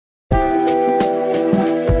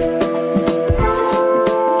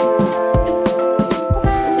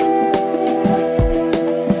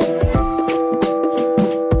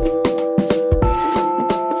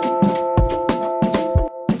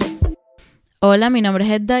Hola, mi nombre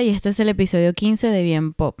es Edda y este es el episodio 15 de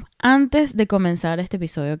Bien Pop. Antes de comenzar este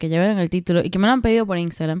episodio, que ya ven el título y que me lo han pedido por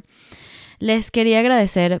Instagram, les quería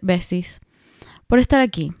agradecer, besties, por estar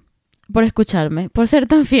aquí, por escucharme, por ser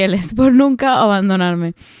tan fieles, por nunca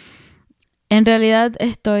abandonarme. En realidad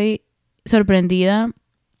estoy sorprendida,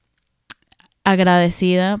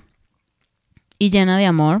 agradecida y llena de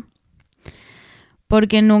amor,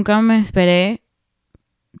 porque nunca me esperé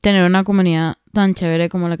tener una comunidad tan chévere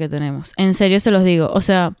como la que tenemos. En serio se los digo, o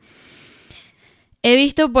sea, he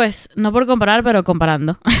visto, pues, no por comparar, pero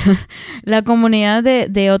comparando, la comunidad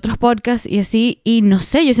de otros podcasts y así, y no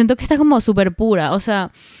sé, yo siento que está como súper pura, o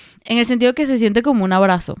sea, en el sentido que se siente como un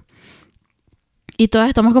abrazo. Y todas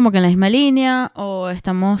estamos como que en la misma línea, o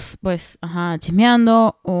estamos, pues,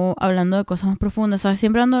 chismeando, o hablando de cosas más profundas, ¿sabes?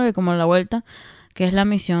 Siempre dándole como la vuelta, que es la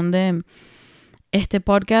misión de este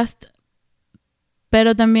podcast.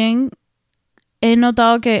 Pero también he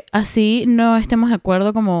notado que así no estemos de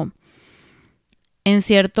acuerdo como en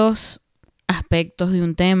ciertos aspectos de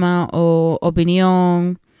un tema o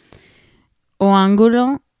opinión o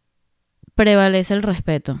ángulo, prevalece el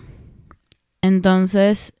respeto.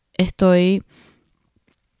 Entonces estoy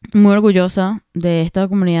muy orgullosa de esta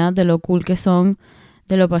comunidad, de lo cool que son,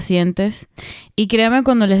 de lo pacientes. Y créanme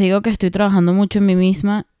cuando les digo que estoy trabajando mucho en mí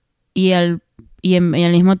misma y al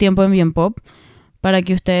mismo tiempo en Bien Pop, para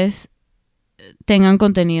que ustedes tengan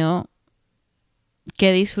contenido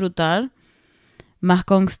que disfrutar, más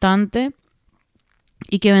constante,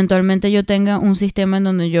 y que eventualmente yo tenga un sistema en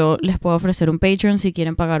donde yo les puedo ofrecer un Patreon si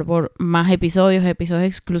quieren pagar por más episodios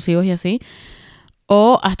exclusivos y así,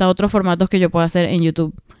 o hasta otros formatos que yo pueda hacer en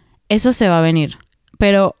YouTube. Eso se va a venir,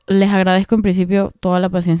 pero les agradezco en principio toda la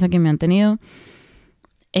paciencia que me han tenido.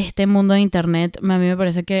 Este mundo de internet, a mí me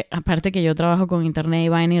parece que, aparte que yo trabajo con internet y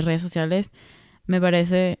vaina y redes sociales, me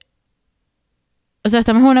parece... O sea,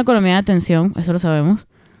 estamos en una economía de atención, eso lo sabemos.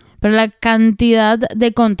 Pero la cantidad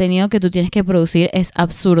de contenido que tú tienes que producir es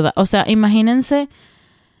absurda. O sea, imagínense,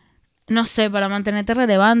 no sé, para mantenerte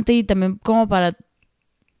relevante y también como para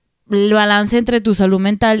el balance entre tu salud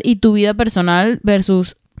mental y tu vida personal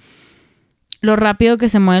versus lo rápido que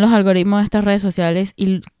se mueven los algoritmos de estas redes sociales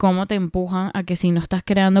y cómo te empujan a que si no estás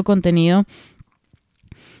creando contenido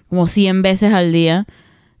como 100 veces al día,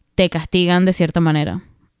 te castigan de cierta manera.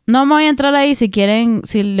 No me voy a entrar ahí, si quieren,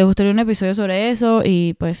 si les gustaría un episodio sobre eso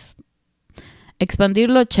y pues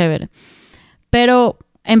expandirlo, chévere. Pero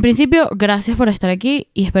en principio, gracias por estar aquí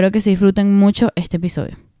y espero que se disfruten mucho este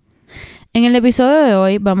episodio. En el episodio de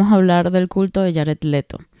hoy vamos a hablar del culto de Jared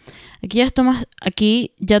Leto.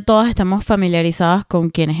 Aquí ya todas estamos familiarizadas con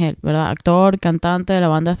quién es él, ¿verdad? Actor, cantante de la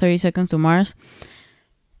banda 30 Seconds to Mars.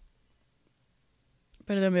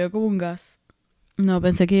 Perdón, me dio como un gas. No,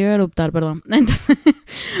 pensé que iba a eruptar, perdón. Entonces,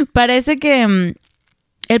 parece que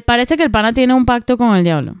el pana tiene un pacto con el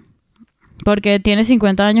diablo. Porque tiene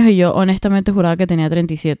 50 años y yo honestamente juraba que tenía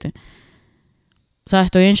 37. O sea,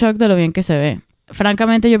 estoy en shock de lo bien que se ve.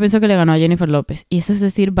 Francamente, yo pienso que le ganó a Jennifer López. Y eso es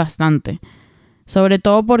decir bastante. Sobre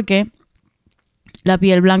todo porque la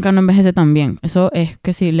piel blanca no envejece tan bien. Eso es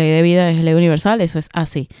que si ley de vida es ley universal, eso es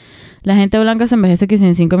así. La gente blanca se envejece que si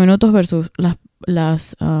en 5 minutos versus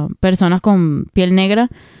las personas con piel negra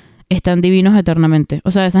están divinos eternamente. O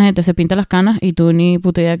sea, esa gente se pinta las canas y tú ni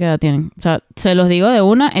puta idea qué edad tienen. O sea, se los digo de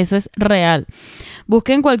una, eso es real.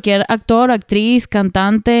 Busquen cualquier actor, actriz,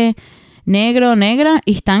 cantante, negro, negra,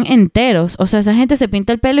 y están enteros. O sea, esa gente se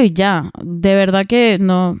pinta el pelo y ya. De verdad que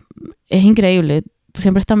no, es increíble.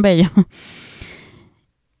 Siempre es tan bello.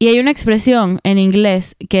 Y hay una expresión en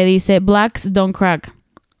inglés que dice blacks don't crack.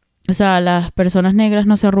 O sea, las personas negras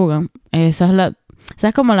no se arrugan. Esa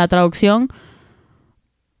es como la traducción.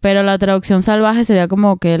 Pero la traducción salvaje sería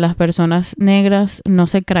como que las personas negras no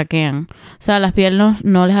se craquean. O sea, las pieles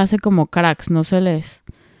no les hace como cracks, no se les...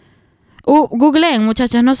 Googleen,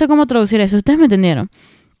 muchachas, no sé cómo traducir eso. ¿Ustedes me entendieron?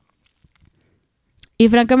 Y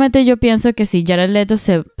francamente yo pienso que si Jared Leto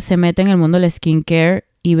se mete en el mundo del skincare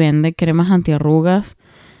y vende cremas antiarrugas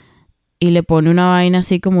y le pone una vaina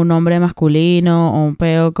así como un hombre masculino o un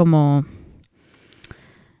peo como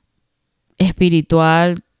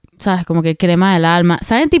espiritual, ¿sabes? Como que crema del alma.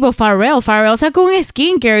 ¿Saben? Tipo Pharrell sacó un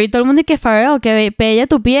skincare y todo el mundo dice que Pharrell, que bella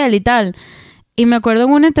tu piel y tal. Y me acuerdo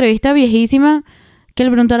en una entrevista viejísima que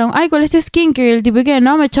le preguntaron, ay, ¿cuál es tu skincare? Y el tipo que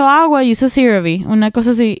no, me echó agua y uso CeraVe. Una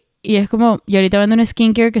cosa así. Y es como, y ahorita vende un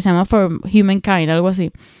skincare que se llama For Humankind, algo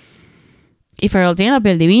así. Y Pharrell tiene la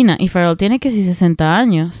piel divina. Y Pharrell tiene que si 60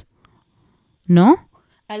 años. ¿No?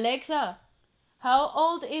 Alexa, how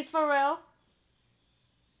old is Pharrell?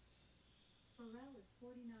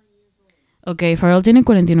 Ok, Farrell tiene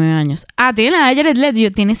 49 años. Ah, tiene la edad de Jared Leto.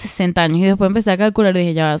 Yo tiene 60 años. Y después empecé a calcular y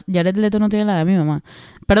dije, ya, Jared Leto no tiene la edad de mi mamá.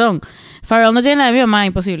 Perdón, Farrell no tiene la edad de mi mamá.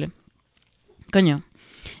 Imposible. Coño.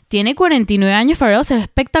 Tiene 49 años, Farrell se ve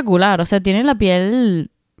espectacular. O sea, tiene la piel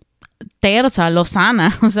tersa,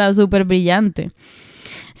 lozana. O sea, súper brillante.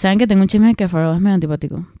 Saben que tengo un chisme de que Farrell es medio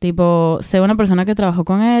antipático. Tipo, sé una persona que trabajó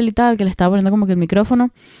con él y tal, que le estaba poniendo como que el micrófono.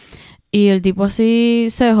 Y el tipo así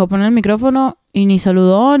se dejó poner el micrófono y ni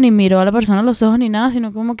saludó, ni miró a la persona a los ojos, ni nada,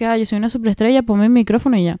 sino como que, yo soy una superestrella, ponme el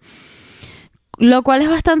micrófono y ya. Lo cual es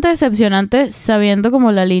bastante decepcionante sabiendo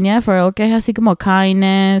como la línea de Farrell, que es así como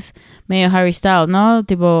kindness, medio Harry Styles, ¿no?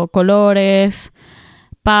 Tipo colores,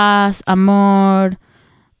 paz, amor,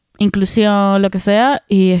 inclusión, lo que sea.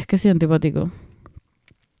 Y es que sí, antipático.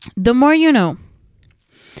 The more you know.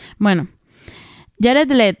 Bueno,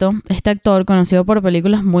 Jared Leto, este actor conocido por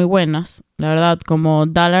películas muy buenas, la verdad, como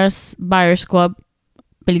Dallas Buyers Club,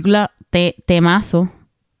 película temazo,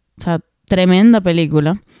 o sea, tremenda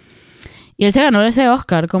película. Y él se ganó ese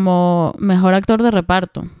Oscar como mejor actor de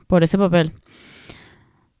reparto por ese papel.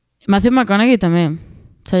 Matthew McConaughey también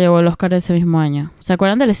se llevó el Oscar ese mismo año. ¿Se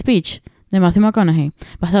acuerdan del speech de Matthew McConaughey?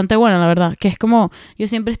 Bastante bueno, la verdad, que es como, yo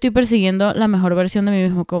siempre estoy persiguiendo la mejor versión de mí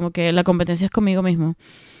mismo, como que la competencia es conmigo mismo.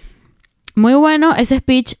 Muy bueno ese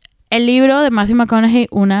speech. El libro de Matthew McConaughey,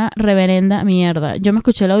 una reverenda mierda. Yo me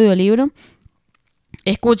escuché el audiolibro.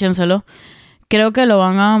 Escúchenselo. Creo que lo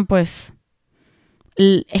van a, pues,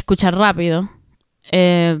 escuchar rápido.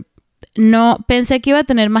 No, pensé que iba a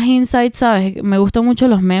tener más insights, ¿sabes? Me gustan mucho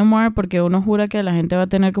los memoirs porque uno jura que la gente va a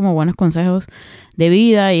tener como buenos consejos de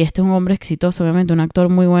vida. Y este es un hombre exitoso, obviamente, un actor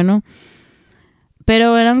muy bueno.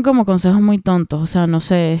 Pero eran como consejos muy tontos. O sea, no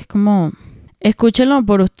sé, es como... Escúchenlo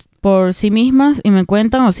por sí mismas y me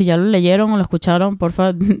cuentan, o si ya lo leyeron o lo escucharon, por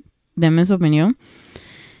favor, denme su opinión.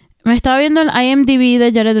 Me estaba viendo el IMDb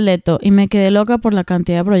de Jared Leto y me quedé loca por la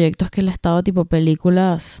cantidad de proyectos que él ha estado, tipo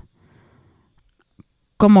películas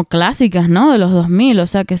como clásicas, ¿no? De los 2000, o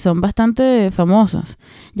sea, que son bastante famosas.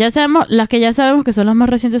 Ya sabemos, las que ya sabemos que son las más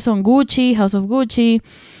recientes son Gucci, House of Gucci,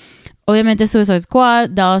 obviamente Suicide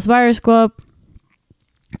Squad, Dallas Buyers Club,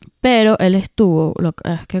 pero él estuvo,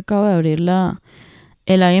 es que acabo de abrir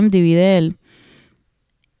el IMDb de él.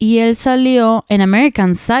 Y él salió en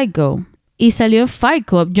American Psycho. Y salió en Fight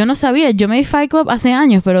Club. Yo no sabía. Yo me vi Fight Club hace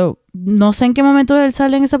años, pero no sé en qué momento él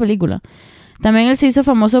sale en esa película. También él se hizo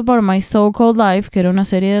famoso por My So-Called Life, que era una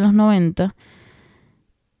serie de los 90.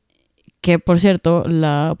 Que, por cierto,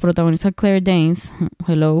 la protagonista Claire Danes.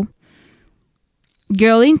 Hello.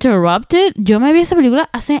 Girl Interrupted. Yo me vi esa película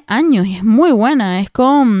hace años y es muy buena. Es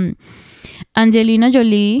con Angelina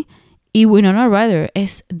Jolie y Winona Ryder.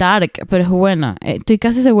 Es dark, pero es buena. Estoy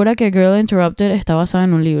casi segura que Girl Interrupted está basada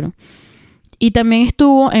en un libro. Y también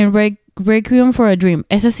estuvo en Requiem for a Dream.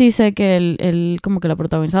 Ese sí sé que él como que la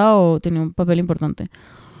protagonizaba o tenía un papel importante.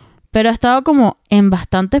 Pero ha estado como en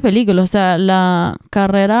bastantes películas. O sea, la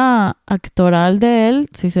carrera actoral de él,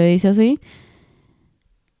 si se dice así,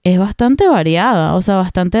 es bastante variada. O sea,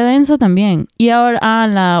 bastante densa también. Y ahora,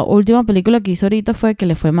 la última película que hizo ahorita fue, que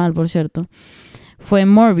le fue mal, por cierto, fue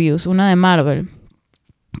Morbius, una de Marvel,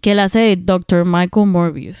 que la hace de Dr. Michael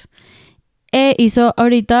Morbius. Hizo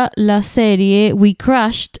ahorita la serie We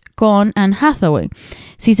Crashed con Anne Hathaway.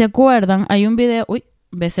 Si se acuerdan, hay un video... Uy,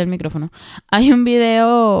 besé el micrófono. Hay un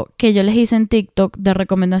video que yo les hice en TikTok de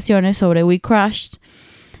recomendaciones sobre We Crashed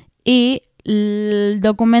y el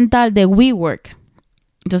documental de WeWork.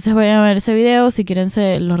 Entonces vayan a ver ese video, si quieren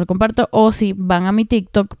se los recomparto, o si van a mi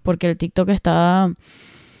TikTok, porque el TikTok está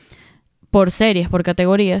por series, por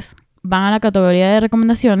categorías, van a la categoría de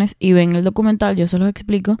recomendaciones y ven el documental, yo se los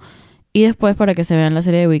explico, y después para que se vean la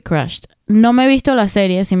serie de We Crashed. No me he visto la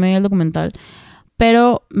serie, sí me vi el documental,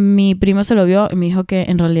 pero mi primo se lo vio y me dijo que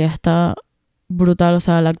en realidad está brutal, o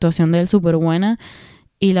sea, la actuación de él súper buena,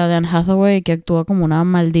 y la de Anne Hathaway, que actúa como una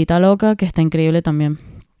maldita loca, que está increíble también.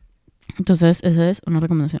 Entonces, esa es una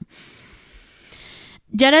recomendación.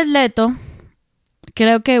 Jared Leto,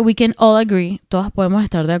 creo que we can all agree, todas podemos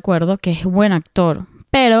estar de acuerdo, que es buen actor,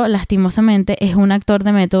 pero lastimosamente es un actor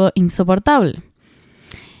de método insoportable.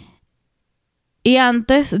 Y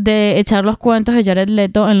antes de echar los cuentos de Jared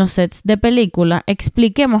Leto en los sets de película,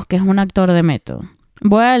 expliquemos qué es un actor de método.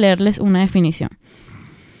 Voy a leerles una definición.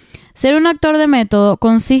 Ser un actor de método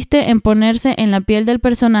consiste en ponerse en la piel del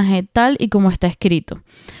personaje tal y como está escrito.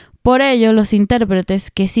 Por ello, los intérpretes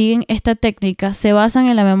que siguen esta técnica se basan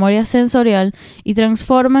en la memoria sensorial y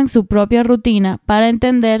transforman su propia rutina para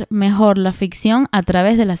entender mejor la ficción a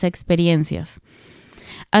través de las experiencias.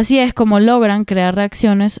 Así es como logran crear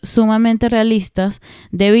reacciones sumamente realistas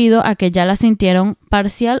debido a que ya las sintieron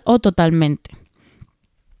parcial o totalmente.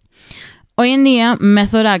 Hoy en día,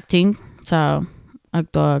 method acting, o sea,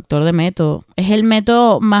 actor de método, es el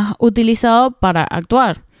método más utilizado para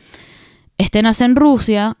actuar. Este nace en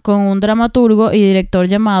Rusia con un dramaturgo y director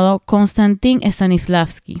llamado Konstantin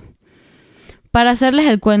Stanislavski. Para hacerles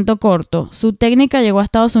el cuento corto, su técnica llegó a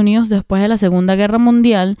Estados Unidos después de la Segunda Guerra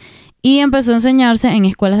Mundial y empezó a enseñarse en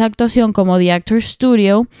escuelas de actuación como The Actors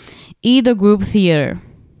Studio y The Group Theater.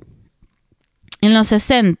 En los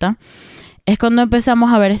 60 es cuando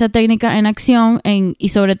empezamos a ver esta técnica en acción y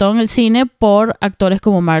sobre todo en el cine por actores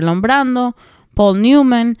como Marlon Brando, Paul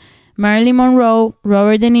Newman, Marilyn Monroe,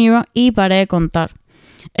 Robert De Niro y paré de contar.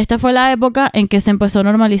 Esta fue la época en que se empezó a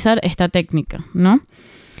normalizar esta técnica, ¿no?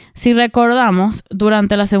 Si recordamos,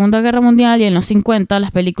 durante la Segunda Guerra Mundial y en los 50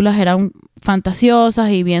 las películas eran fantasiosas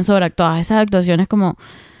y bien sobreactuadas. Esas actuaciones como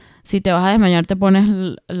si te vas a desmayar te pones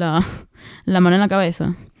la mano en la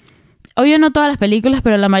cabeza. Obvio no todas las películas,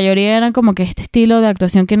 pero la mayoría eran como que este estilo de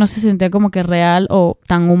actuación que no se sentía como que real o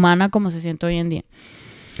tan humana como se siente hoy en día.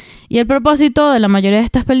 Y el propósito de la mayoría de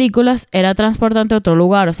estas películas era transportarte a otro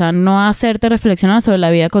lugar, o sea, no hacerte reflexionar sobre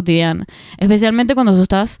la vida cotidiana, especialmente cuando tú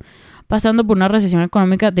estás pasando por una recesión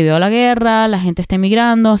económica debido a la guerra, la gente está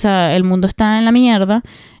emigrando, o sea, el mundo está en la mierda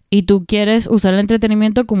y tú quieres usar el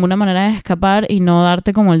entretenimiento como una manera de escapar y no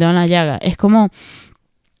darte como el dedo en la llaga. Es como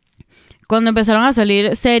cuando empezaron a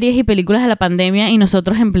salir series y películas de la pandemia y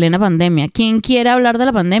nosotros en plena pandemia. ¿Quién quiere hablar de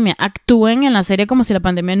la pandemia? Actúen en la serie como si la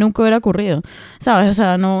pandemia nunca hubiera ocurrido, ¿sabes? O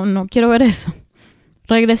sea, no quiero ver eso.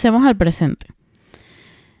 Regresemos al presente.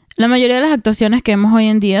 La mayoría de las actuaciones que vemos hoy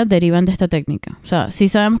en día derivan de esta técnica. O sea, sí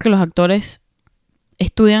sabemos que los actores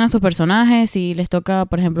estudian a sus personajes y les toca,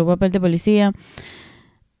 por ejemplo, un papel de policía.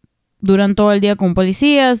 Duran todo el día con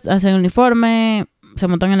policías, hacen uniforme, se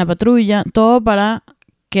montan en la patrulla, todo para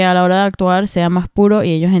que a la hora de actuar sea más puro y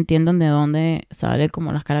ellos entiendan de dónde salen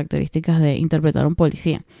como las características de interpretar a un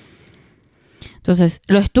policía. Entonces,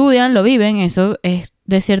 lo estudian, lo viven, eso es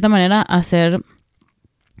de cierta manera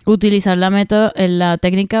utilizar la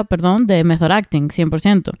técnica de method acting,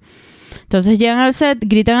 100%. Entonces llegan al set,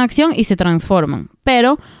 gritan acción y se transforman.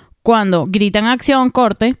 Pero cuando gritan acción,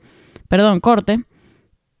 corte,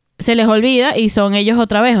 se les olvida y son ellos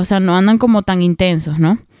otra vez. O sea, no andan como tan intensos,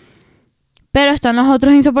 ¿no? Pero están los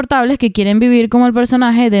otros insoportables que quieren vivir como el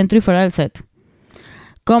personaje dentro y fuera del set.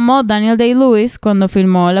 Como Daniel Day-Lewis cuando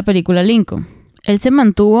filmó la película Lincoln. Él se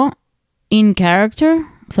mantuvo in character,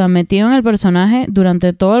 o sea, metido en el personaje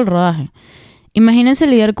durante todo el rodaje. Imagínense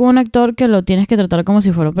lidiar con un actor que lo tienes que tratar como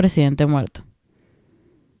si fuera un presidente muerto.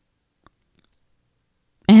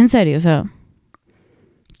 Es en serio, o sea,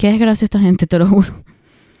 qué desgracia esta gente, te lo juro.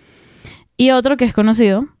 Y otro que es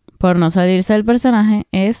conocido por no salirse del personaje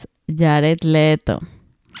es Jared Leto.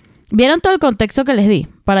 ¿Vieron todo el contexto que les di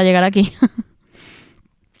para llegar aquí?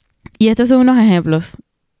 Y estos son unos ejemplos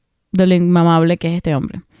de lo inmamable que es este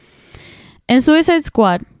hombre. En Suicide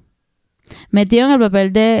Squad, metido en el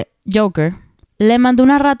papel de Joker, le mandó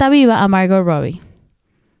una rata viva a Margot Robbie.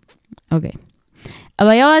 Ok. A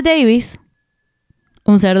Viola Davis,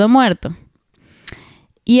 un cerdo muerto.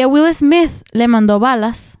 Y a Will Smith le mandó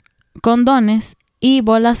balas, condones y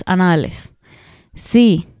bolas anales.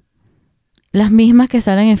 Sí, las mismas que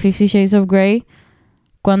salen en 50 Shades of Grey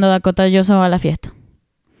cuando Dakota Johnson va a la fiesta.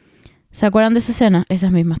 ¿Se acuerdan de esa escena?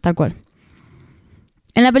 Esas mismas, tal cual.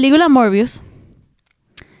 En la película Morbius,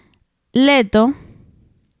 Leto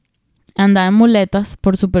andaba en muletas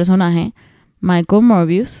por su personaje Michael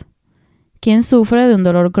Morbius, quien sufre de un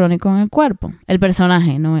dolor crónico en el cuerpo. El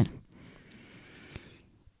personaje, no él.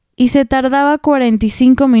 Y se tardaba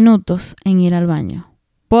 45 minutos en ir al baño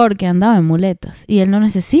porque andaba en muletas y él no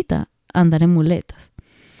necesita andar en muletas.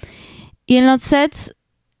 Y en los sets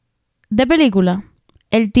de película,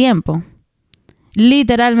 el tiempo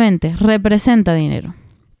literalmente representa dinero.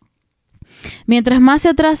 Mientras más se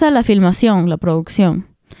atrasa la filmación, la producción,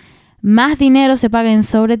 más dinero se paga en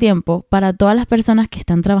sobretiempo para todas las personas que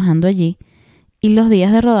están trabajando allí y los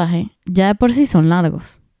días de rodaje ya de por sí son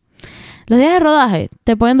largos. Los días de rodaje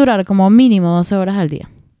te pueden durar como mínimo 12 horas al día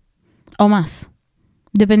o más,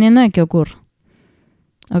 dependiendo de qué ocurra.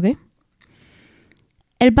 ¿Ok?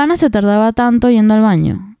 El pana se tardaba tanto yendo al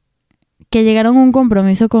baño que llegaron a un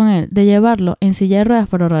compromiso con él de llevarlo en silla de ruedas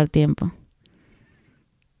para ahorrar tiempo.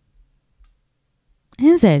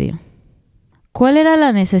 ¿En serio? ¿Cuál era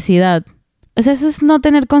la necesidad? O sea, eso es no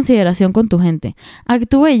tener consideración con tu gente.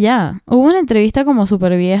 Actúe ya. Hubo una entrevista como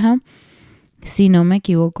súper vieja, si no me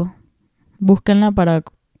equivoco. Búsquenla para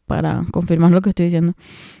confirmar lo que estoy diciendo.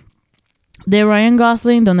 De Ryan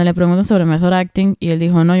Gosling, donde le preguntan sobre method acting y él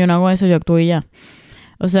dijo, no, yo no hago eso, yo actúo y ya.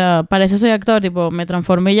 O sea, para eso soy actor, tipo, me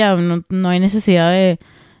transformé y ya. No hay necesidad de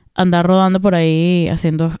andar rodando por ahí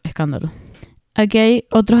haciendo escándalo. aquí hay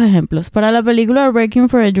otros ejemplos. Para la película Breaking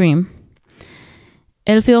for a Dream,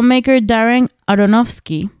 el filmmaker Darren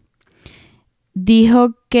Aronofsky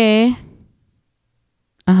dijo que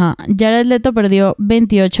Jared Leto perdió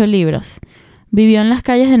 28 libras, vivió en las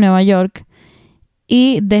calles de Nueva York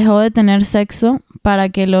y dejó de tener sexo para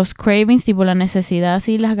que los cravings, tipo la necesidad,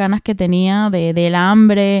 así las ganas que tenía del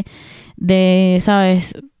hambre, de,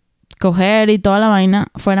 ¿sabes?, coger y toda la vaina,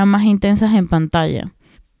 fueran más intensas en pantalla.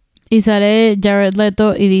 Y sale Jared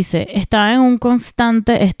Leto y dice: estaba en un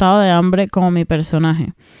constante estado de hambre como mi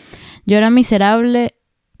personaje. Yo era miserable,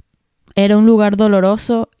 era un lugar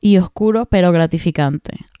doloroso y oscuro, pero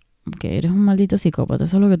gratificante. Que eres un maldito psicópata,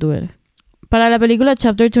 eso es lo que tú eres. Para la película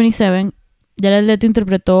Chapter 27, Jared Leto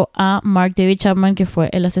interpretó a Mark David Chapman, que fue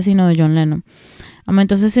el asesino de John Lennon.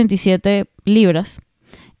 Aumentó 67 libras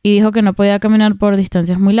y dijo que no podía caminar por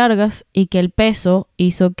distancias muy largas y que el peso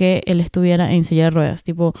hizo que él estuviera en silla de ruedas.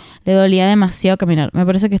 Tipo, le dolía demasiado caminar. Me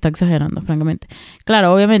parece que está exagerando, francamente.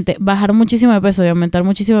 Claro, obviamente, bajar muchísimo de peso y aumentar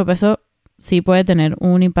muchísimo de peso sí puede tener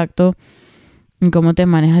un impacto en cómo te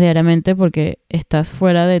manejas diariamente porque estás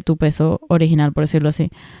fuera de tu peso original, por decirlo así.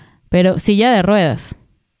 Pero silla de ruedas.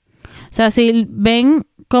 O sea, si ven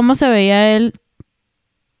cómo se veía él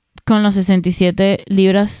con los 67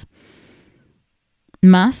 libras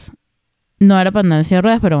más, no era para andar en silla de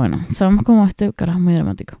ruedas, pero bueno, sabemos cómo este carajo es muy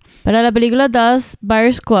dramático. Para la película Dallas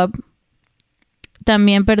Buyers Club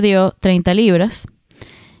también perdió 30 libras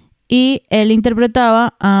y él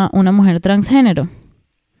interpretaba a una mujer transgénero.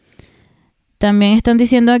 También están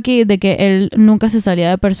diciendo aquí de que él nunca se salía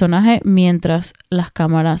de personaje mientras las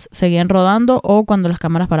cámaras seguían rodando o cuando las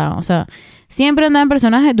cámaras paraban. O sea, siempre andaba en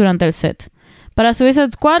personaje durante el set. Para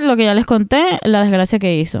Suicide Squad, lo que ya les conté, la desgracia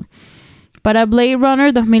que hizo. Para Blade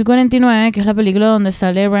Runner 2049, que es la película donde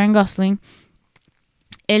sale Ryan Gosling,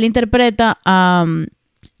 él interpreta a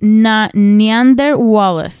Neander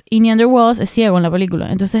Wallace. Y Neander Wallace es ciego en la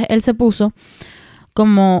película. Entonces él se puso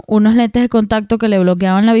como unos lentes de contacto que le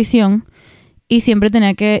bloqueaban la visión y siempre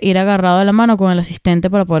tenía que ir agarrado de la mano con el asistente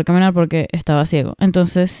para poder caminar porque estaba ciego.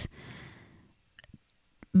 Entonces,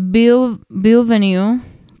 Bill Venue,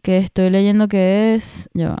 que estoy leyendo que es...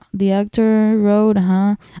 Ya va, The Actor Wrote,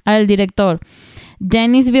 el director.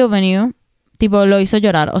 Dennis Villeneuve, tipo, lo hizo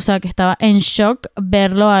llorar. O sea, que estaba en shock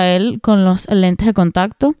verlo a él con los lentes de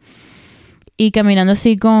contacto y caminando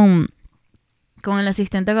así con el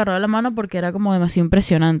asistente agarrado de la mano porque era como demasiado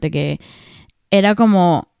impresionante, que era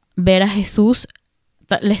como ver a Jesús,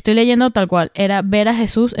 le estoy leyendo tal cual, era ver a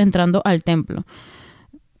Jesús entrando al templo.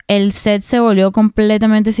 El set se volvió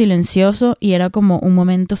completamente silencioso y era como un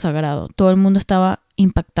momento sagrado. Todo el mundo estaba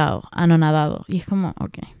impactado, anonadado. Y es como,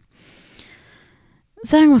 ok.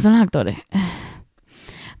 ¿Saben cómo son los actores?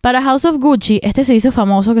 Para House of Gucci, este se hizo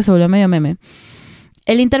famoso, que se volvió medio meme.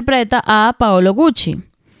 Él interpreta a Paolo Gucci.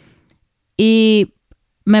 Y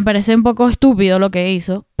me parece un poco estúpido lo que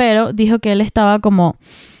hizo, pero dijo que él estaba como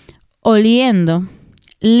oliendo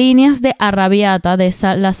líneas de arrabbiata,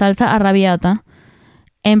 la salsa arrabbiata,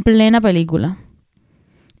 en plena película.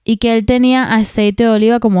 Y que él tenía aceite de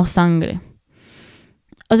oliva como sangre.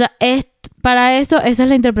 O sea, para eso, esa es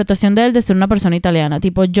la interpretación de él de ser una persona italiana.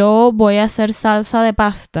 Tipo, yo voy a hacer salsa de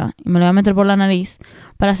pasta y me lo voy a meter por la nariz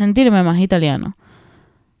para sentirme más italiano.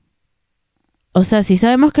 O sea, sí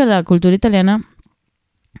sabemos que la cultura italiana,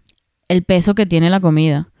 el peso que tiene la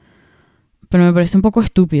comida. Pero me parece un poco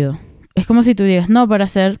estúpido. Es como si tú digas, no, para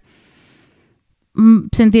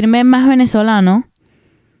sentirme más venezolano,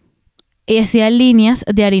 y hacía líneas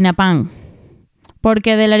de harina pan.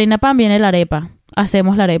 Porque de la harina pan viene la arepa.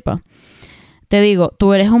 Hacemos la arepa. Te digo,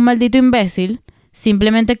 tú eres un maldito imbécil,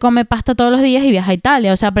 simplemente come pasta todos los días y viaja a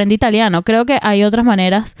Italia. O sea, aprende italiano. Creo que hay otras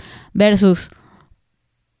maneras versus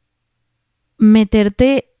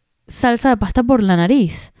meterte salsa de pasta por la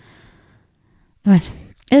nariz. Bueno,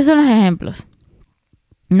 esos son los ejemplos,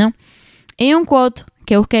 ¿no? Y un quote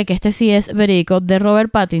que busqué, que este sí es verídico, de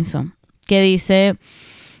Robert Pattinson, que dice,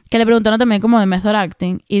 que le preguntaron también como de method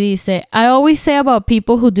acting, y dice, I always say about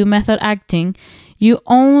people who do method acting, you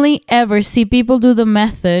only ever see people do the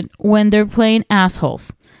method when they're playing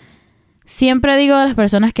assholes. Siempre digo a las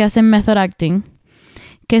personas que hacen method acting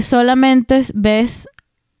que solamente ves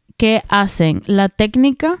que hacen la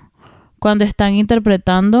técnica cuando están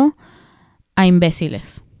interpretando a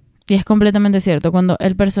imbéciles. Y es completamente cierto. Cuando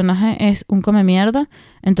el personaje es un come mierda,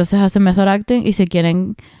 entonces hacen method acting y se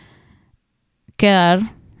quieren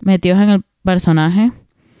quedar metidos en el personaje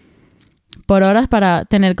por horas para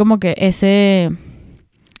tener como que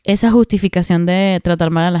esa justificación de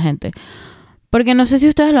tratar mal a la gente. Porque no sé si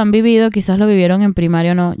ustedes lo han vivido, quizás lo vivieron en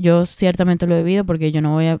primaria o no. Yo ciertamente lo he vivido porque yo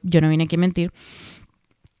no vine aquí a mentir.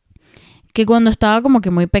 que cuando estaba como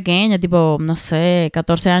que muy pequeña, tipo, no sé,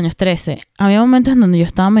 14 años, 13, había momentos en donde yo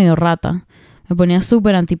estaba medio rata. Me ponía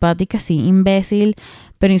súper antipática, así, imbécil,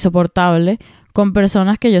 pero insoportable, con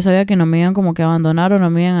personas que yo sabía que no me iban como que a abandonar o no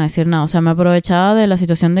me iban a decir nada. O sea, me aprovechaba de la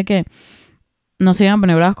situación de que no se iban a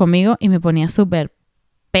poner bravos conmigo y me ponía súper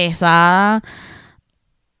pesada,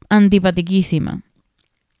 antipatiquísima.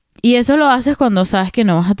 Y eso lo haces cuando sabes que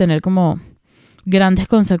no vas a tener como grandes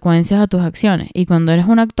consecuencias a tus acciones. Y cuando eres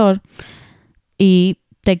un actor y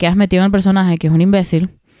te quedas metido en el personaje, que es un imbécil,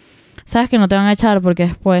 sabes que no te van a echar porque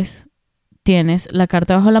después tienes la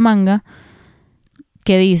carta bajo la manga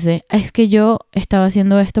que dice, es que yo estaba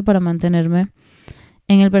haciendo esto para mantenerme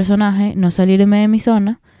en el personaje, no salirme de mi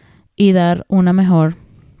zona y dar una mejor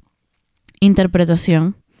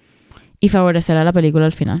interpretación y favorecer a la película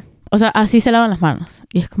al final. O sea, así se lavan las manos.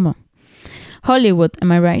 Y es como, Hollywood,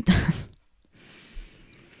 am I right?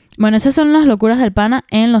 Bueno, esas son las locuras del pana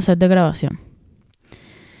en los sets de grabación.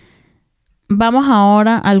 Vamos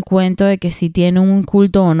ahora al cuento de que si tiene un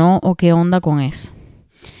culto o no, o qué onda con eso.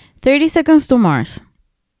 30 Seconds to Mars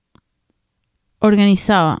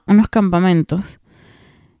organizaba unos campamentos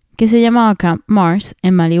que se llamaba Camp Mars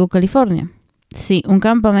en Malibu, California. Sí, un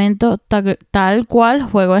campamento tal cual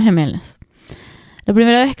Juego de Gemelas. La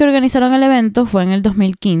primera vez que organizaron el evento fue en el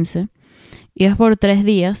 2015. Iba por 3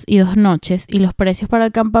 días y 2 noches y los precios para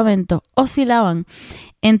el campamento oscilaban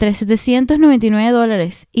entre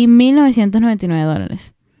 $799 y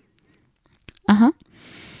 $1,999. Ajá.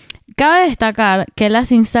 Cabe destacar que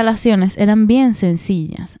las instalaciones eran bien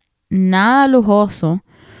sencillas, nada lujoso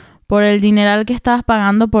por el dineral que estabas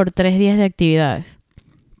pagando por 3 días de actividades.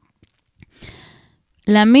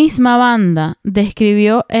 La misma banda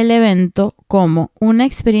describió el evento como una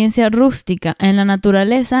experiencia rústica en la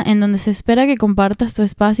naturaleza en donde se espera que compartas tu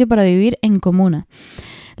espacio para vivir en comuna.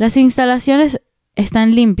 Las instalaciones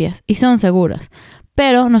están limpias y son seguras,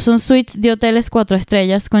 pero no son suites de hoteles 4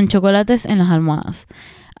 estrellas con chocolates en las almohadas.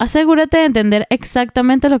 Asegúrate de entender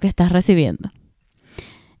exactamente lo que estás recibiendo.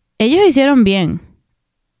 Ellos hicieron bien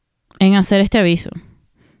en hacer este aviso.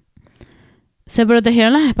 Se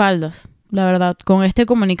protegieron las espaldas, la verdad, con este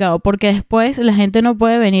comunicado, porque después la gente no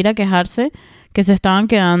puede venir a quejarse que se estaban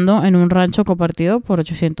quedando en un rancho compartido por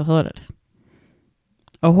 $800.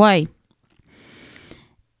 Ojo ahí.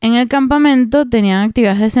 En el campamento tenían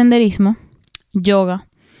actividades de senderismo, yoga,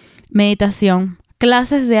 meditación,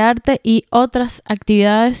 clases de arte y otras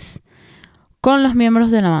actividades con los miembros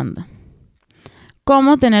de la banda.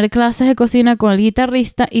 Como tener clases de cocina con el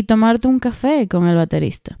guitarrista y tomarte un café con el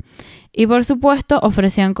baterista. Y por supuesto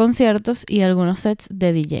ofrecían conciertos y algunos sets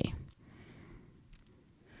de DJ.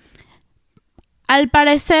 Al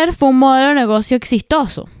parecer fue un modelo de negocio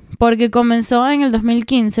exitoso, porque comenzó en el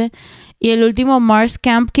 2015 y el último Mars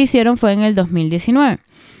Camp que hicieron fue en el 2019.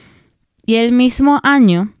 Y el mismo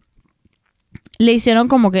año le hicieron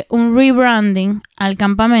como que un rebranding al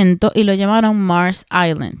campamento y lo llamaron Mars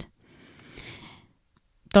Island.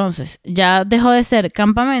 Entonces, ya dejó de ser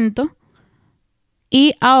campamento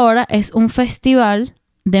y ahora es un festival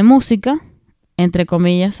de música, entre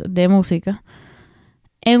comillas, de música,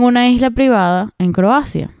 en una isla privada en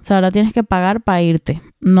Croacia. O sea, ahora tienes que pagar para irte.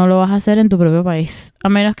 No lo vas a hacer en tu propio país. A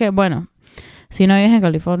menos que, bueno, si no vives en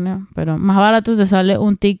California, pero más barato te sale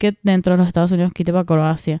un ticket dentro de los Estados Unidos que te va a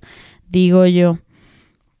Croacia, digo yo.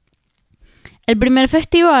 El primer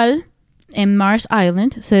festival en Mars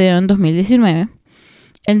Island se dio en 2019.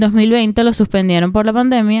 En 2020 lo suspendieron por la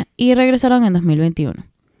pandemia y regresaron en 2021.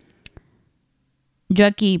 Yo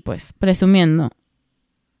aquí, pues, presumiendo,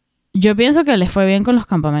 yo pienso que les fue bien con los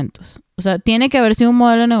campamentos. O sea, tiene que haber sido un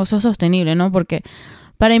modelo de negocio sostenible, ¿no? Porque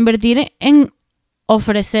para invertir en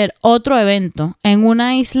ofrecer otro evento en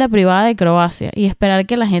una isla privada de Croacia y esperar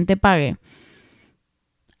que la gente pague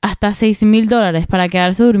hasta $6,000 para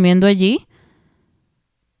quedarse durmiendo allí,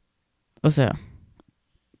 o sea,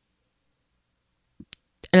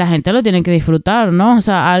 la gente lo tiene que disfrutar, ¿no? O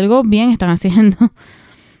sea, algo bien están haciendo.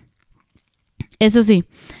 Eso sí,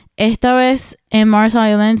 esta vez en Mars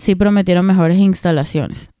Island sí prometieron mejores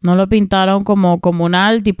instalaciones. No lo pintaron como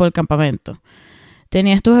comunal, tipo el campamento.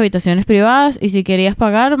 Tenías tus habitaciones privadas y si querías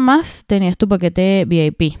pagar más, tenías tu paquete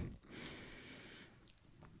VIP.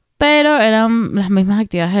 Pero eran las mismas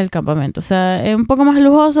actividades del campamento. O sea, es un poco más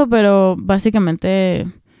lujoso, pero básicamente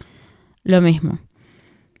lo mismo.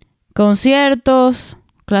 Conciertos,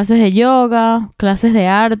 clases de yoga, clases de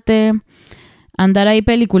arte, andar ahí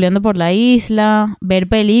peliculeando por la isla, ver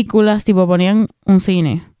películas, tipo ponían un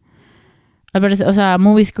cine. Al parecer, o sea,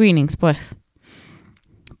 movie screenings, pues.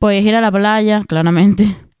 Podías ir a la playa,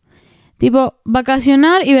 claramente. Tipo,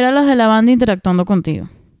 vacacionar y ver a los de la banda interactuando contigo.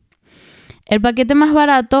 El paquete más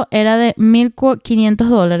barato era de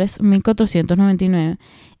 $1,500, $1,499.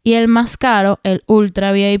 Y el más caro, el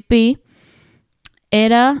Ultra VIP,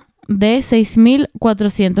 era de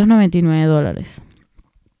 $6,499.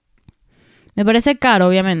 Me parece caro,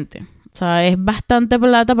 obviamente. O sea, es bastante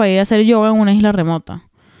plata para ir a hacer yoga en una isla remota.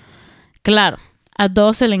 Claro, a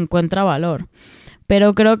todos se le encuentra valor.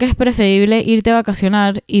 Pero creo que es preferible irte a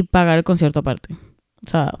vacacionar y pagar el concierto aparte. O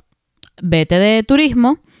sea, vete de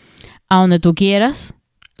turismo a donde tú quieras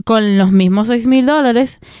con los mismos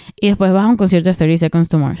 $6,000 y después vas a un concierto de 30 Seconds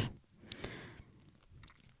to Mars.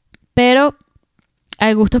 Pero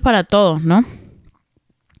hay gustos para todos, ¿no?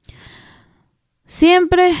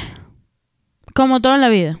 Siempre, como todo en la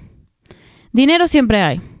vida, dinero siempre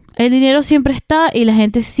hay. El dinero siempre está y la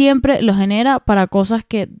gente siempre lo genera para cosas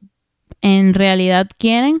que en realidad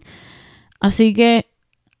quieren. Así que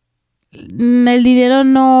el dinero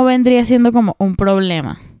no vendría siendo como un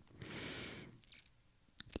problema.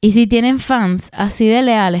 Y si tienen fans así de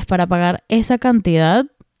leales para pagar esa cantidad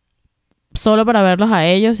solo para verlos a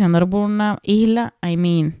ellos y andar por una isla,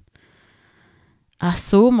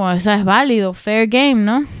 asumo, o sea, es válido, fair game,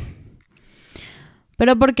 ¿no?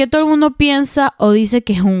 Pero ¿por qué todo el mundo piensa o dice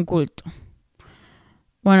que es un culto?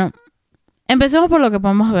 Bueno, empecemos por lo que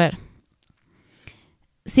podemos ver.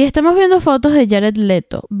 Si estamos viendo fotos de Jared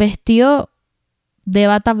Leto vestido de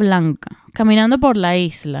bata blanca, caminando por la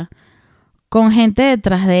isla, con gente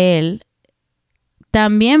detrás de él,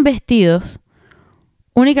 también vestidos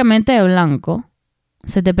únicamente de blanco,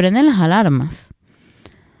 se te prenden las alarmas.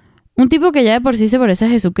 Un tipo que ya de por sí se parece a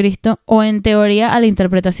Jesucristo, o en teoría a la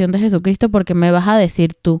interpretación de Jesucristo, porque me vas a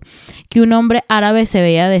decir tú que un hombre árabe se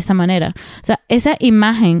veía de esa manera. O sea, esa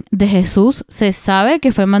imagen de Jesús se sabe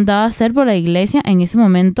que fue mandada a hacer por la iglesia en ese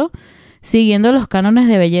momento, siguiendo los cánones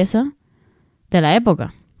de belleza de la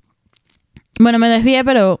época. Bueno, me desvié,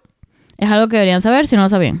 pero es algo que deberían saber si no lo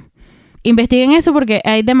sabían. Investiguen eso porque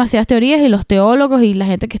hay demasiadas teorías y los teólogos y la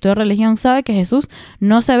gente que estudia religión sabe que Jesús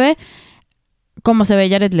no se ve como se ve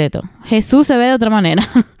Jared Leto. Jesús se ve de otra manera.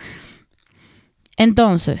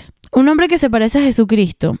 Entonces, un hombre que se parece a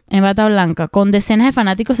Jesucristo en bata blanca, con decenas de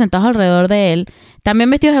fanáticos sentados alrededor de él, también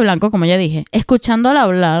vestidos de blanco, como ya dije, escuchándolo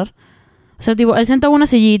hablar. O sea, tipo, él sentado en una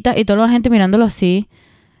sillita y toda la gente mirándolo así,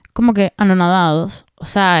 como que anonadados. O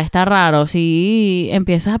sea, está raro si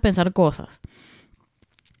empiezas a pensar cosas.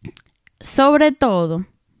 Sobre todo,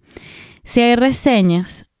 si hay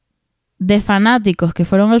reseñas de fanáticos que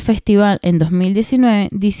fueron al festival en 2019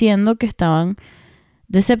 diciendo que estaban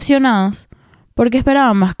decepcionados porque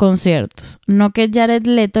esperaban más conciertos, no que Jared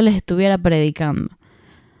Leto les estuviera predicando.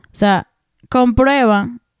 O sea,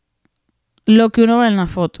 comprueba lo que uno ve en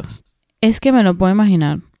las fotos. Es que me lo puedo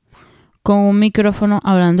imaginar con un micrófono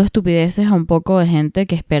hablando estupideces a un poco de gente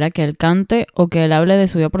que espera que él cante o que él hable de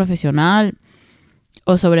su vida profesional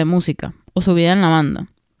o sobre música o su vida en la banda.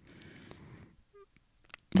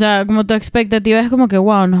 O sea, como tu expectativa es como que,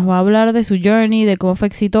 wow, nos va a hablar de su journey, de cómo fue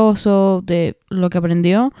exitoso, de lo que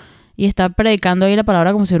aprendió y está predicando ahí la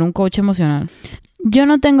palabra como si fuera un coach emocional. Yo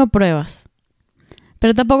no tengo pruebas,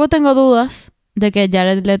 pero tampoco tengo dudas de que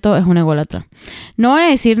Jared Leto es un ególatra. No voy a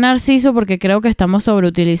decir narciso porque creo que estamos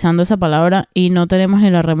sobreutilizando esa palabra y no tenemos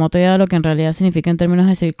ni la remota idea de lo que en realidad significa en términos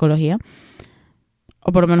de psicología.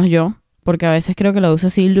 O por lo menos yo, porque a veces creo que lo uso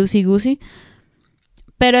así loosey-goosey.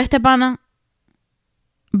 Pero este pana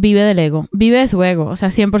vive del ego, vive de su ego, o sea,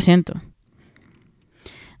 100%.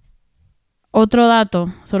 Otro dato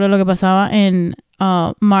sobre lo que pasaba en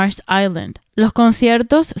Mars Island. Los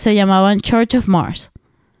conciertos se llamaban Church of Mars.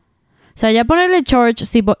 O sea, ya ponerle church,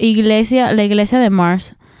 tipo iglesia, la iglesia de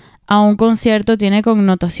Mars, a un concierto tiene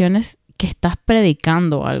connotaciones que estás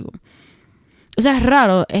predicando algo. O sea, es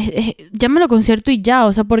raro. Llámalo concierto y ya.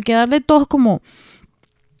 O sea, ¿por qué darle todos como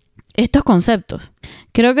estos conceptos?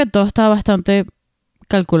 Creo que todo está bastante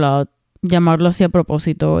calculado, llamarlo así a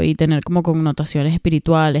propósito y tener como connotaciones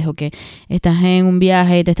espirituales o que estás en un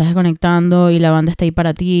viaje y te estás desconectando y la banda está ahí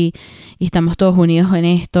para ti y estamos todos unidos en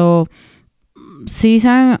esto. ¿Sí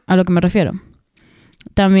saben a lo que me refiero?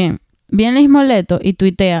 También, viene mismo Leto y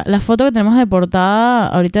tuitea la foto que tenemos de portada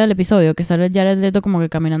ahorita del episodio, que sale Jared Leto como que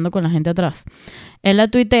caminando con la gente atrás. Él la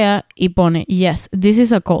tuitea y pone, yes, this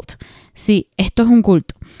is a cult. Sí, esto es un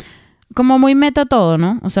culto. Como muy meta todo,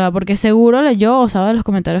 ¿no? O sea, porque seguro leyó o sabe los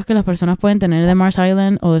comentarios que las personas pueden tener de Mars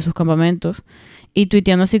Island o de sus campamentos y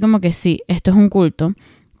tuiteando así como que sí, esto es un culto.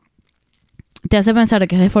 Te hace pensar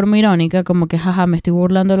que es de forma irónica, como que jaja, me estoy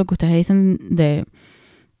burlando de lo que ustedes dicen de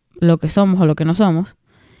lo que somos o lo que no somos.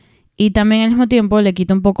 Y también al mismo tiempo le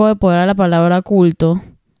quita un poco de poder a la palabra culto,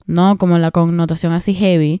 ¿no? Como la connotación así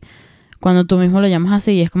heavy, cuando tú mismo lo llamas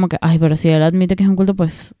así y es como que, ay, pero si él admite que es un culto,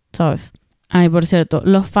 pues, ¿sabes? Ay, por cierto,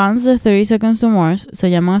 los fans de 30 Seconds to Mars se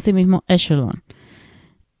llaman a sí mismos Echelon.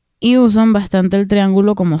 Y usan bastante el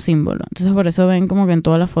triángulo como símbolo. Entonces por eso ven como que en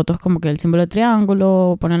todas las fotos como que el símbolo de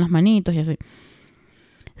triángulo, ponen las manitos y así.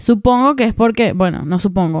 Supongo que es porque, bueno, no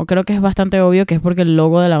supongo, creo que es bastante obvio que es porque el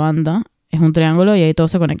logo de la banda es un triángulo y ahí todo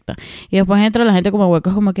se conecta. Y después entra la gente como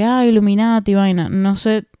huecos como que, Illuminati, vaina. No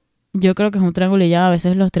sé, yo creo que es un triángulo y ya. A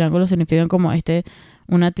veces los triángulos significan como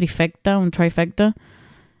una trifecta, un trifecta.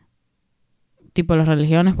 Tipo las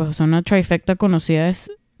religiones, pues, o sea, una trifecta conocida es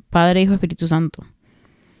Padre, Hijo, Espíritu Santo.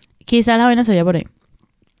 Quizás la vaina se vaya por ahí.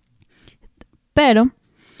 Pero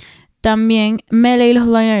también me leí los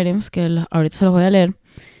blind items, que ahorita se los voy a leer,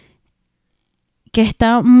 que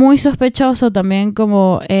está muy sospechoso también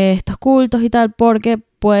como estos cultos y tal, porque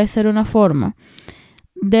puede ser una forma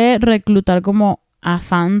de reclutar como a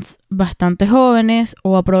fans bastante jóvenes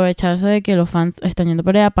o aprovecharse de que los fans están yendo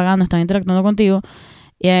por allá, pagando, están interactuando contigo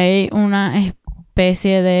y hay una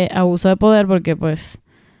especie de abuso de poder porque pues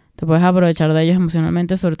te puedes aprovechar de ellos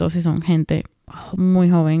emocionalmente, sobre todo si son gente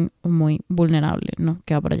muy joven o muy vulnerable, ¿no?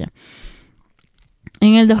 Que va por allá.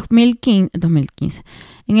 En el 2015,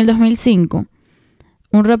 en el 2005,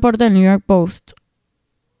 un reporte del New York Post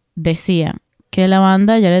decía que la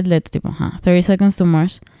banda Jared Leto, 30 Seconds to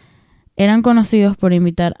Mars, eran conocidos por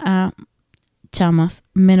invitar a chamas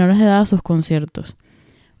menores de edad a sus conciertos.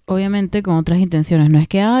 Obviamente con otras intenciones. No es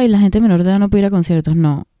que, la gente menor de edad no puede ir a conciertos.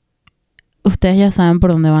 No. Ustedes ya saben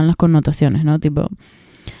por dónde van las connotaciones, ¿no? Tipo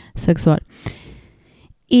sexual.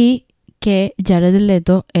 Y que Jared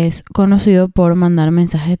Leto es conocido por mandar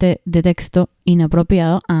mensajes de texto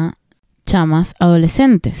inapropiado a chamas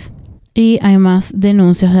adolescentes. Y hay más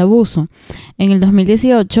denuncias de abuso. En el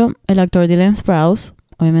 2018, el actor Dylan Sprouse,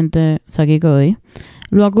 obviamente Saki Cody,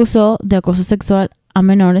 lo acusó de acoso sexual a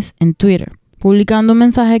menores en Twitter, publicando un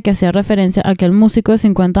mensaje que hacía referencia a que el músico de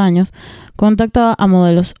 50 años contactaba a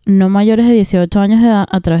modelos no mayores de 18 años de edad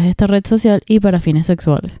a través de esta red social y para fines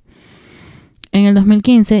sexuales. En el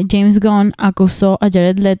 2015, James Gunn acusó a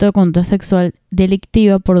Jared Leto de conducta sexual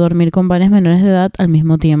delictiva por dormir con varias menores de edad al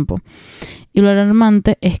mismo tiempo. Y lo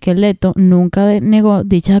alarmante es que Leto nunca negó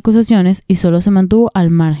dichas acusaciones y solo se mantuvo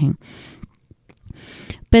al margen.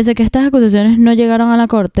 Pese a que estas acusaciones no llegaron a la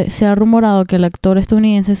corte, se ha rumorado que el actor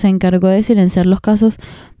estadounidense se encargó de silenciar los casos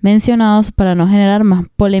mencionados para no generar más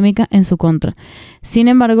polémica en su contra. Sin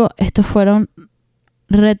embargo, estos fueron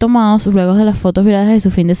retomados luego de las fotos virales de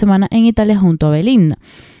su fin de semana en Italia junto a Belinda.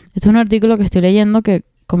 Este es un artículo que estoy leyendo que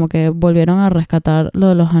como que volvieron a rescatar lo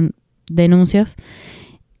de las denuncias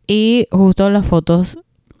y justo las fotos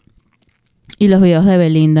y los videos de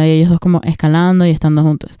Belinda y ellos dos como escalando y estando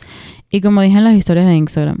juntos. Y como dije en las historias de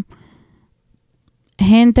Instagram,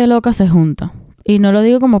 gente loca se junta. Y no lo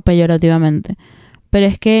digo como peyorativamente, pero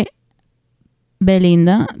es que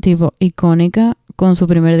Belinda, tipo icónica con su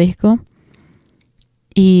primer disco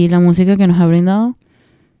y la música que nos ha brindado,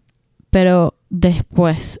 pero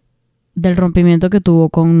después del rompimiento que tuvo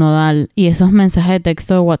con Nodal y esos mensajes de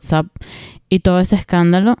texto de WhatsApp y todo ese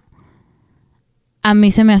escándalo, a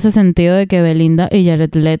mí se me hace sentido de que Belinda y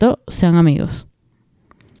Jared Leto sean amigos.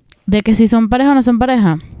 De que si son pareja o no son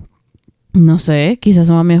pareja, no sé, quizás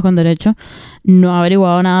son amigos con derecho. No he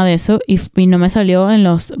averiguado nada de eso y no me salió en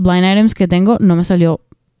los blind items que tengo, no me salió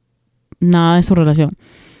nada de su relación.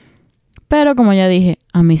 Pero como ya dije,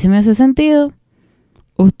 a mí se me hace sentido.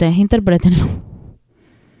 Ustedes interprétenlo.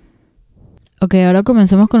 Ok, ahora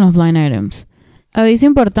comencemos con los blind items. Aviso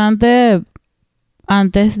importante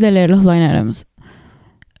antes de leer los blind items.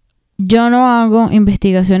 Yo no hago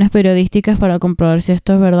investigaciones periodísticas para comprobar si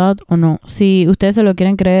esto es verdad o no. Si ustedes se lo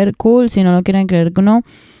quieren creer, cool. Si no lo quieren creer, no.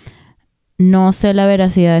 No sé la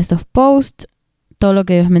veracidad de estos posts. Todo lo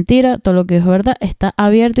que digo es mentira. Todo lo que digo es verdad. Está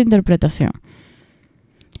abierto a interpretación.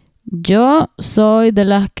 Yo soy de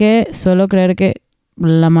las que suelo creer que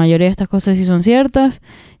la mayoría de estas cosas sí son ciertas.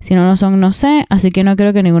 Si no lo son, no sé. Así que no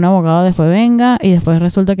creo que ningún abogado después venga y después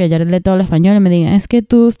resulta que Jared Leto habla español y me diga, es que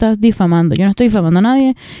tú estás difamando. Yo no estoy difamando a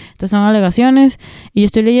nadie. Estas son alegaciones y yo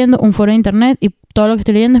estoy leyendo un foro de internet y todo lo que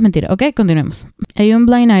estoy leyendo es mentira. Ok, continuemos. Hay un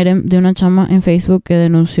blind item de una chama en Facebook que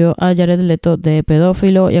denunció a Jared Leto de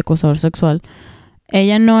pedófilo y acosador sexual.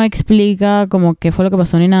 Ella no explica como qué fue lo que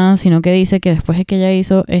pasó ni nada, sino que dice que después de que ella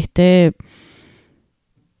hizo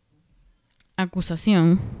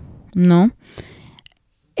acusación, ¿no?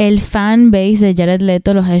 El fanbase de Jared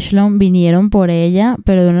Leto, los Echelon, vinieron por ella,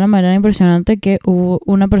 pero de una manera impresionante, que hubo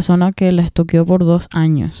una persona que la estoqueó por 2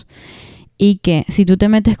 años. Y que si tú te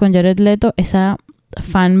metes con Jared Leto, esa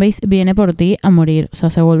fanbase viene por ti a morir. O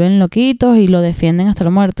sea, se vuelven loquitos y lo defienden hasta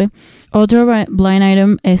la muerte. Otro blind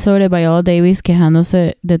item es sobre Viola Davis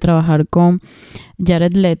quejándose de trabajar con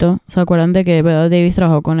Jared Leto. ¿Se acuerdan de que Viola Davis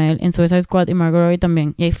trabajó con él en Suicide Squad y Margot Robbie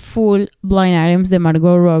también? Y hay full blind items de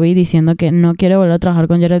Margot Robbie diciendo que no quiere volver a trabajar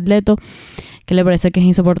con Jared Leto, que le parece que es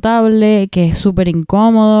insoportable, que es súper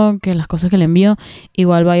incómodo, que las cosas que le envió.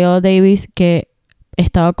 Igual Viola Davis, que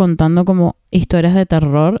estaba contando como historias de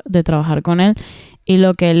terror de trabajar con él. Y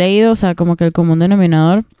lo que he leído, o sea, como que el común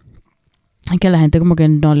denominador es que a la gente como que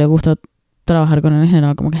no le gusta trabajar con él en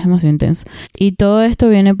general, como que es demasiado intenso. Y todo esto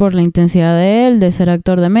viene por la intensidad de él, de ser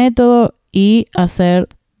actor de método y hacer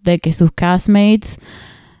de que sus castmates,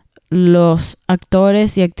 los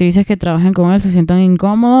actores y actrices que trabajen con él, se sientan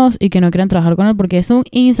incómodos y que no quieran trabajar con él porque es un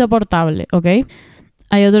insoportable, ¿ok?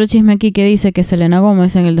 Hay otro chisme aquí que dice que Selena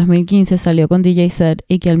Gomez en el 2015 salió con DJ Set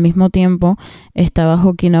y que al mismo tiempo estaba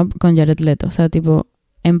hooking up con Jared Leto. O sea, tipo,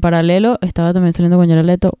 en paralelo estaba también saliendo con Jared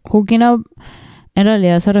Leto. Hooking up en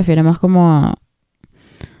realidad se refiere más como a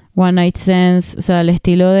one night stands, o sea, el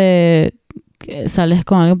estilo de que sales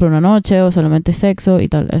con alguien por una noche o solamente sexo y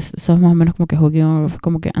tal. Eso es más o menos como que hooking up,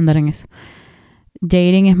 como que andar en eso.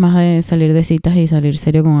 Dating es más de salir de citas y salir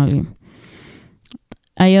serio con alguien.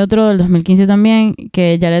 Hay otro del 2015 también,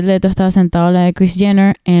 que Jared Leto estaba sentado al lado de Kris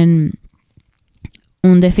Jenner en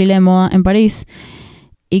un desfile de moda en París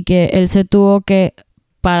y que él se tuvo que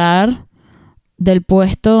parar del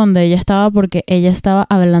puesto donde ella estaba porque ella estaba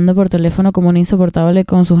hablando por teléfono como un insoportable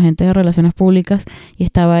con su gente de relaciones públicas y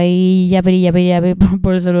estaba ahí yapi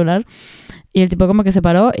por el celular. Y el tipo como que se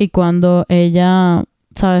paró y cuando ella,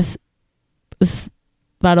 ¿sabes?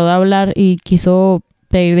 Paró de hablar y quiso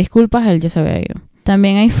pedir disculpas, él ya se había ido.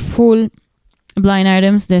 También hay full blind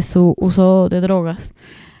items de su uso de drogas.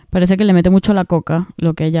 Parece que le mete mucho la coca,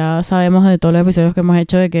 lo que ya sabemos de todos los episodios que hemos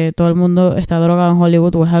hecho de que todo el mundo está drogado en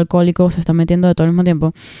Hollywood o es alcohólico o se está metiendo de todo al mismo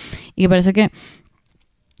tiempo. Y parece que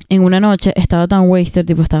en una noche estaba tan wasted,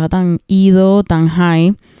 tipo estaba tan ido, tan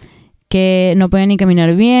high, que no podía ni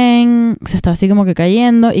caminar bien, se estaba así como que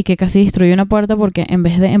cayendo y que casi destruyó una puerta porque en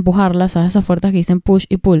vez de empujarla, ¿sabes? Esas puertas que dicen push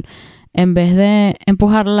y pull. En vez de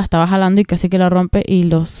empujarla, la estaba jalando y casi que la rompe y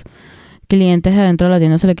los clientes de adentro de la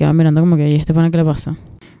tienda se le quedan mirando como que, ¿y este pana qué le pasa?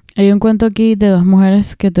 Hay un cuento aquí de dos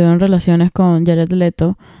mujeres que tuvieron relaciones con Jared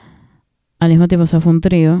Leto al mismo tiempo, o sea, fue un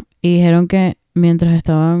trío, y dijeron que mientras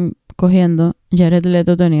estaban cogiendo, Jared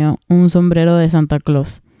Leto tenía un sombrero de Santa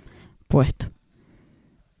Claus puesto.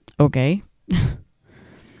 Ok.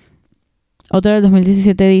 Otro del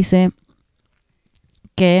 2017 dice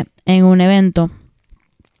que en un evento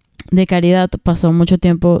de caridad pasó mucho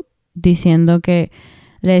tiempo diciendo que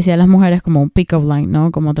le decía a las mujeres como un pick-up line,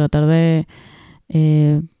 ¿no? Como tratar de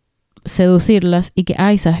seducirlas y que,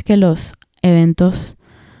 ay, ¿sabes que los eventos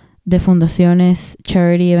de fundaciones,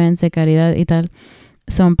 charity events de caridad y tal,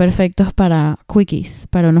 son perfectos para quickies,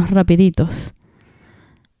 para unos rapiditos?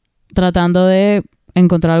 Tratando de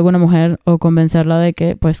encontrar a alguna mujer o convencerla de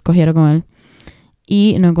que, pues, cogiera con él.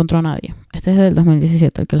 Y no encontró a nadie. Este es del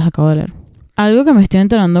 2017, el que les acabo de leer. Algo que me estoy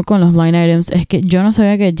enterando con los blind items es que yo no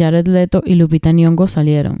sabía que Jared Leto y Lupita Nyong'o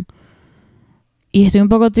salieron. Y estoy un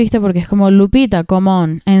poco triste porque es como, Lupita, come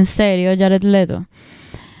on, en serio, Jared Leto.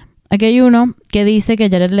 Aquí hay uno que dice que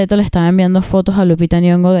Jared Leto le estaba enviando fotos a Lupita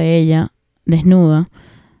Nyong'o de ella, desnuda,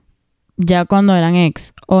 ya cuando eran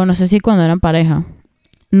ex, o no sé si cuando eran pareja.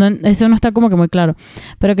 No, eso no está como que muy claro.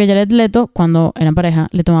 Pero que Jared Leto, cuando eran pareja,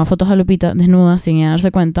 le tomaba fotos a Lupita desnuda sin ella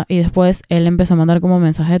darse cuenta. Y después él empezó a mandar como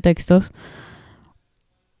mensajes de textos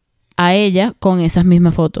a ella con esas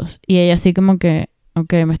mismas fotos. Y ella así como que,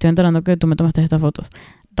 ok, me estoy enterando que tú me tomaste estas fotos.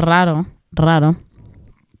 Raro, raro.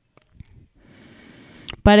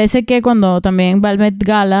 Parece que cuando también va al Met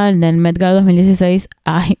Gala, el del Met Gala 2016,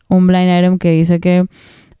 hay un blind item que dice que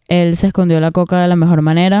él se escondió la coca de la mejor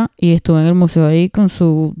manera y estuvo en el museo ahí con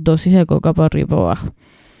su dosis de coca para arriba y para abajo.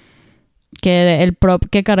 Que el prop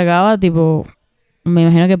que cargaba, tipo, me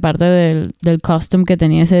imagino que parte del costume que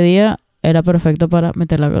tenía ese día era perfecto para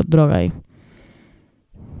meter la droga ahí.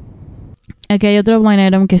 Aquí hay otro blind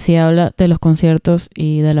item que sí habla de los conciertos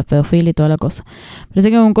y de la pedofilia y toda la cosa. Parece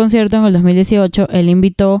que en un concierto en el 2018 él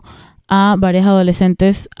invitó a varias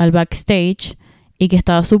adolescentes al backstage y que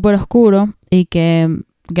estaba súper oscuro y que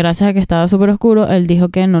gracias a que estaba súper oscuro, él dijo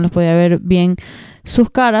que no les podía ver bien sus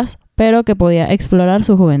caras, pero que podía explorar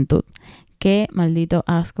su juventud. Qué maldito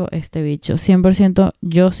asco este bicho. 100%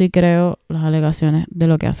 yo sí creo las alegaciones de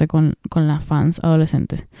lo que hace con las fans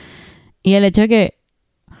adolescentes. Y el hecho de que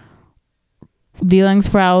Dylan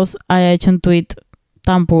Sprouse haya hecho un tweet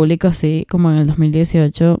tan público así como en el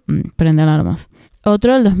 2018, prende alarmas.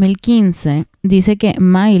 Otro del 2015 dice que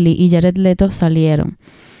Miley y Jared Leto salieron.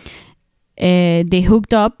 They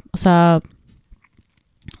hooked up, o sea,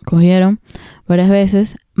 cogieron varias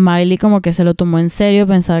veces. Miley como que se lo tomó en serio,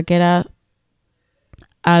 pensaba que era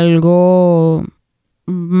algo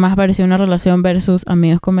más parecido a una relación versus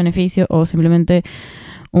amigos con beneficio o simplemente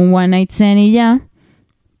un one night stand y ya.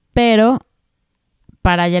 Pero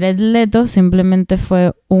para Jared Leto simplemente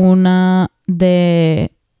fue una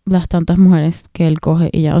de las tantas mujeres que él coge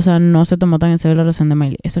y ya. O sea, no se tomó tan en serio la relación de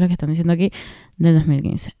Miley. Eso es lo que están diciendo aquí del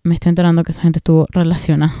 2015. Me estoy enterando que esa gente estuvo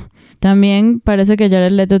relacionada. También parece que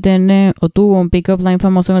Jared Leto tiene o tuvo un pick-up line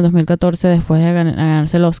famoso en el 2014 después de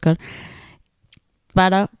ganarse el Oscar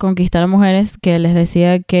para conquistar a mujeres, que les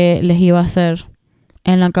decía que les iba a hacer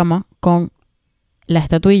en la cama con la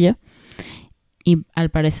estatuilla. Y al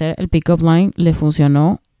parecer el pick-up line le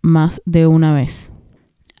funcionó más de una vez.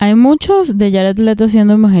 Hay muchos de Jared Leto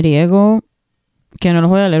siendo mujeriego, que no los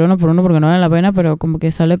voy a leer uno por uno porque no vale la pena, pero como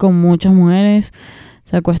que sale con muchas mujeres,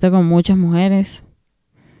 se acuesta con muchas mujeres.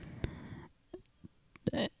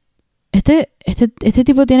 Este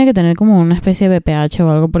tipo tiene que tener como una especie de BPH o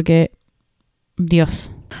algo porque,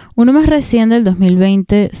 Dios. Uno más reciente del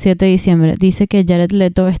 2020, 7 de diciembre, dice que Jared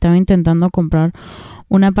Leto estaba intentando comprar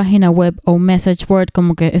una página web o un message board,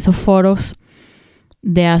 como que esos foros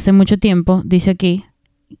de hace mucho tiempo, dice aquí,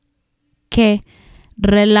 que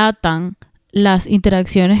relatan las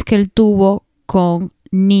interacciones que él tuvo con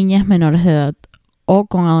niñas menores de edad o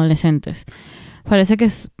con adolescentes. Parece que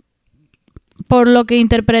es, por lo que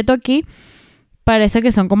interpreto aquí, parece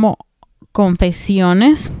que son como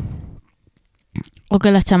confesiones o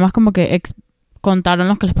que las chamas como que contaron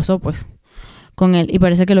lo que les pasó pues con él y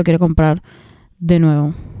parece que lo quiere comprar de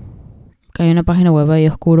nuevo. Que hay una página web ahí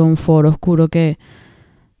oscuro, un foro oscuro que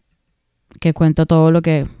cuenta todo lo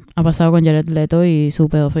que ha pasado con Jared Leto y su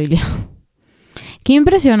pedofilia. Qué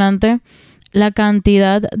impresionante la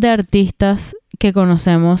cantidad de artistas que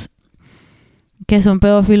conocemos que son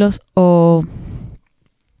pedófilos o...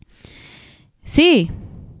 Sí,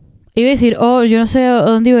 iba a decir, yo no sé a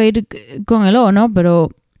dónde iba a ir con el ¿no? Pero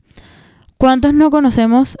 ¿cuántos no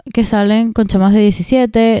conocemos que salen con chamas de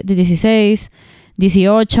 17, de 16,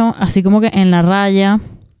 18, así como que en la raya?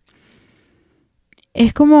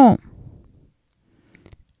 Es como...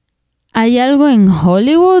 Hay algo en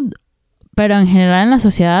Hollywood, pero en general en la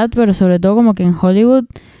sociedad, pero sobre todo como que en Hollywood,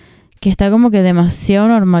 que está como que demasiado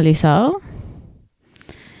normalizado.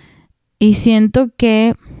 Y siento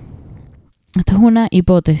que... Esto es una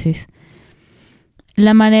hipótesis.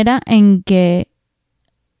 La manera en que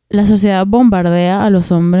la sociedad bombardea a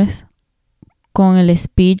los hombres con el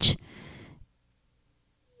speech,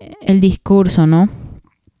 el discurso, ¿no?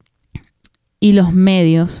 Y los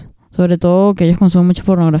medios, sobre todo que ellos consumen mucha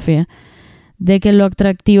pornografía, de que lo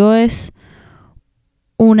atractivo es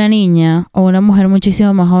una niña o una mujer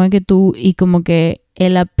muchísimo más joven que tú y como que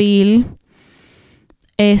el appeal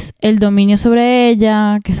es el dominio sobre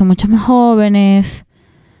ella, que son muchos más jóvenes,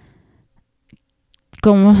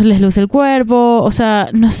 cómo les luce el cuerpo, o sea,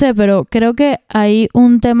 no sé, pero creo que hay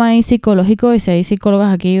un tema ahí psicológico y si hay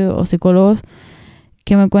psicólogas aquí o psicólogos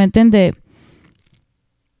que me cuenten de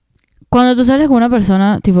cuando tú sales con una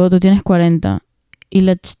persona, tipo tú tienes 40 y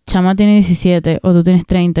la chama tiene 17 o tú tienes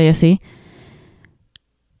 30 y así,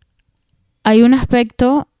 hay un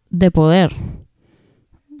aspecto de poder.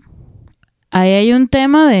 Ahí hay un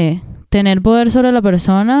tema de tener poder sobre la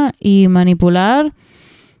persona y manipular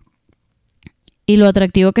y lo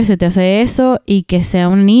atractivo que se te hace eso y que sea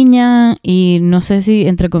una niña y no sé si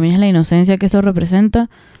entre comillas la inocencia que eso representa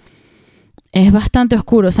es bastante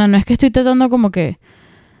oscuro. O sea, no es que estoy tratando como que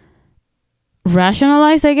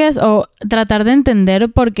rationalize, I guess, o tratar de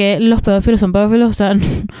entender por qué los pedófilos son pedófilos. O sea,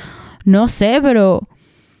 no sé, pero...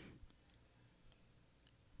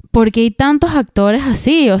 porque hay tantos actores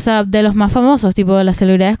así, o sea, de los más famosos, tipo de las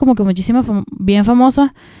celebridades como que muchísimas bien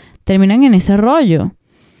famosas terminan en ese rollo.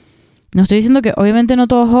 No estoy diciendo que obviamente no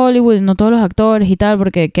todo Hollywood, no todos los actores y tal,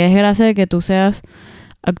 porque qué desgracia de que tú seas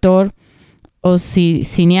actor o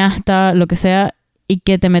cineasta, lo que sea, y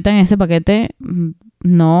que te metan en ese paquete.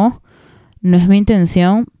 No es mi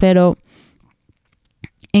intención, pero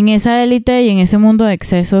en esa élite y en ese mundo de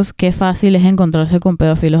excesos, qué fácil es encontrarse con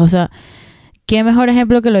pedófilos. O sea, qué mejor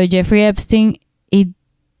ejemplo que lo de Jeffrey Epstein y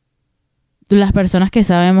las personas que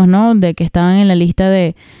sabemos, ¿no? De que estaban en la lista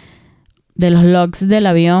de los logs del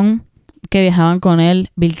avión que viajaban con él,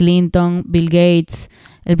 Bill Clinton, Bill Gates,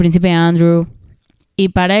 el príncipe Andrew, y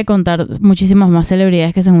para de contar muchísimas más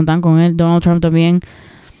celebridades que se juntan con él, Donald Trump también,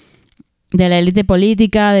 de la élite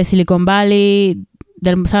política, de Silicon Valley,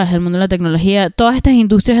 ¿sabes? Del mundo de la tecnología, todas estas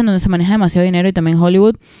industrias en donde se maneja demasiado dinero y también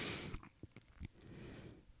Hollywood.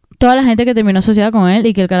 Toda la gente que terminó asociada con él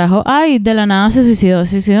y que el carajo, de la nada se suicidó.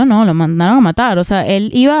 Se suicidó, no, lo mandaron a matar. O sea, él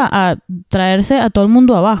iba a traerse a todo el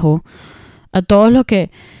mundo abajo. A todos los que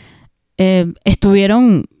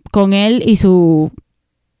estuvieron con él y su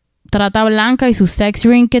trata blanca y su sex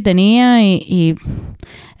ring que tenía y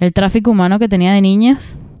el tráfico humano que tenía de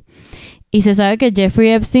niñas. Y se sabe que Jeffrey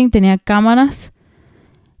Epstein tenía cámaras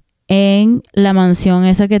en la mansión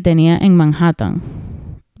esa que tenía en Manhattan.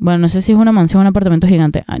 Bueno, no sé si es una mansión o un apartamento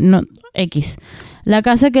gigante. No, X. La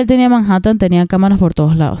casa que él tenía en Manhattan tenía cámaras por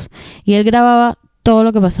todos lados. Y él grababa todo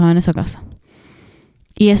lo que pasaba en esa casa.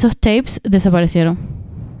 Y esos tapes desaparecieron.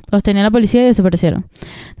 Los tenía la policía y desaparecieron.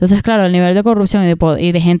 Entonces, claro, el nivel de corrupción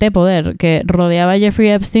y de gente de poder que rodeaba a Jeffrey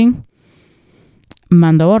Epstein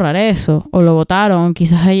mandó borrar eso. O lo votaron.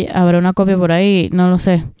 Quizás habrá una copia por ahí. No lo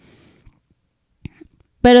sé.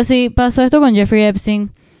 Pero sí, pasó esto con Jeffrey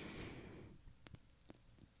Epstein.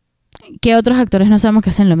 ¿Qué otros actores no sabemos que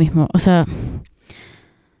hacen lo mismo? O sea,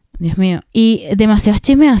 Dios mío. Y demasiados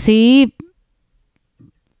chismes así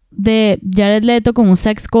de Jared Leto con un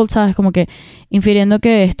sex cult, ¿sabes? Como que infiriendo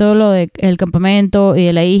que esto, lo del campamento y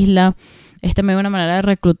de la isla, es también una manera de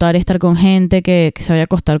reclutar y estar con gente que se vaya a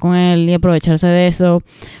acostar con él y aprovecharse de eso.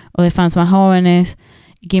 O de fans más jóvenes.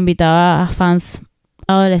 Y que invitaba a fans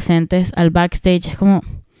adolescentes al backstage. Es como...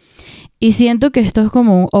 Y siento que esto es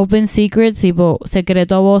como un open secret, tipo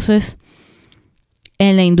secreto a voces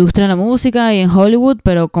en la industria de la música y en Hollywood,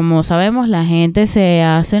 pero como sabemos, la gente se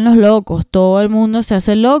hacen los locos, todo el mundo se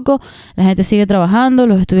hace loco, la gente sigue trabajando,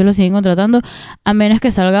 los estudios lo siguen contratando, a menos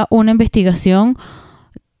que salga una investigación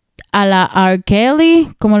a la R. Kelly,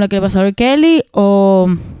 como lo que le pasó a R. Kelly, o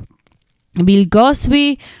Bill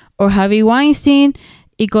Cosby, o Harvey Weinstein,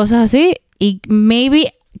 y cosas así, y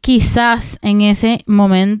quizás en ese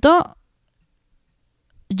momento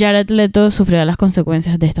Jared Leto sufrirá las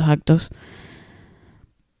consecuencias de estos actos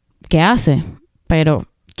que hace, pero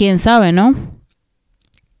quién sabe, ¿no?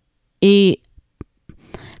 Y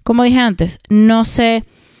como dije antes, no sé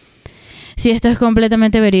si esto es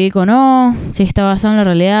completamente verídico o no, si está basado en la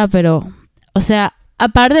realidad, pero, o sea,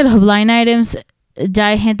 aparte de los blind items, ya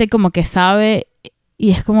hay gente como que sabe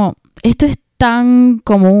y es como, esto es tan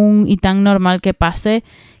común y tan normal que pase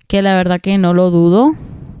que la verdad que no lo dudo.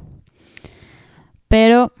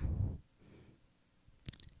 Pero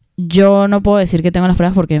yo no puedo decir que tengo las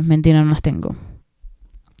pruebas porque mentira, no las tengo.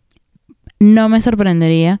 No me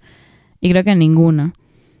sorprendería, y creo que ninguna,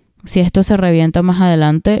 si esto se revienta más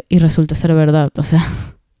adelante y resulta ser verdad. O sea,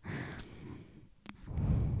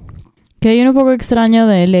 que hay un poco extraño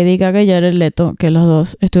de Lady Gaga y Jared Leto, que los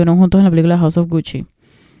dos estuvieron juntos en la película House of Gucci.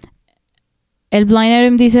 El blind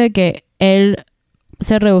item dice que él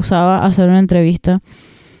se rehusaba a hacer una entrevista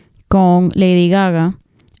con Lady Gaga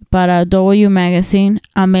para W Magazine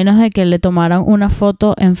a menos de que le tomaran una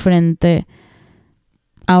foto enfrente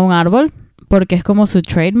a un árbol, porque es como su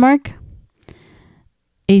trademark.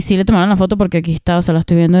 Y sí le tomaron la foto porque aquí está, o sea, la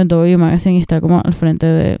estoy viendo en W Magazine y está como al frente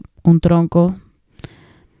de un tronco.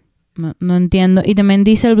 No entiendo. Y también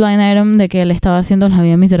dice el blind item de que él estaba haciendo la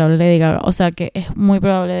vida miserable de Lady Gaga. O sea que es muy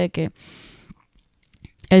probable de que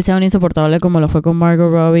él sea un insoportable como lo fue con Margot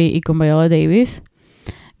Robbie y con Viola Davis.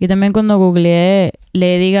 Y también cuando googleé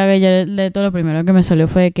Lady Gaga y Jared Leto, lo primero que me salió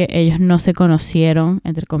fue que ellos no se conocieron,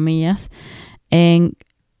 entre comillas, en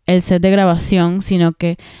el set de grabación, sino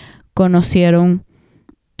que conocieron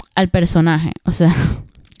al personaje. O sea,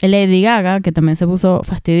 Lady Gaga, que también se puso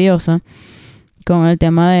fastidiosa con el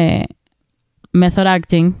tema de method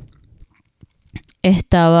acting,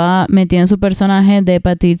 estaba metida en su personaje de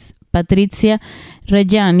Patrizia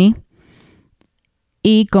Reggiani.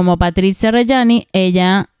 Y como Patrizia Reggiani,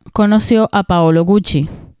 ella conoció a Paolo Gucci.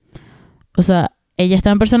 O sea, ella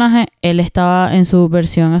estaba en personaje, él estaba en su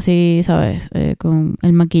versión así, ¿sabes? Con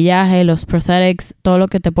el maquillaje, los prosthetics, todo lo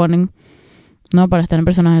que te ponen, ¿no? Para estar en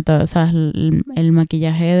personaje, todo, ¿sabes? El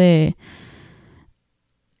maquillaje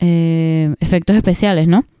de efectos especiales,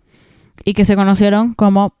 ¿no? Y que se conocieron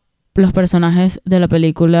como los personajes de la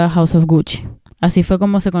película House of Gucci. Así fue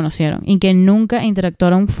como se conocieron. Y que nunca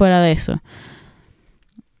interactuaron fuera de eso.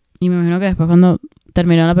 Y me imagino que después cuando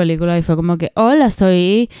terminó la película y fue como que, hola,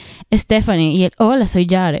 soy Stephanie. Y él, hola, soy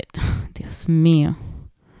Jared. Dios mío.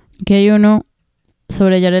 Que hay uno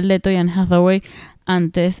sobre Jared Leto y Anne Hathaway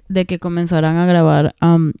antes de que comenzaran a grabar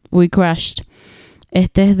We Crashed.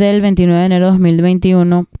 Este es del 29 de enero de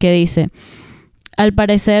 2021, que dice, al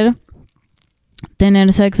parecer,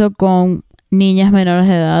 tener sexo con niñas menores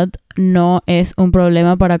de edad no es un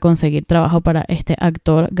problema para conseguir trabajo para este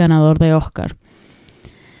actor ganador de Oscar.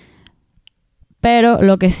 Pero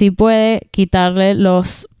lo que sí puede quitarle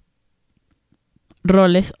los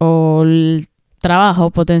roles o el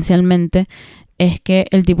trabajo potencialmente es que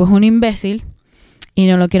el tipo es un imbécil y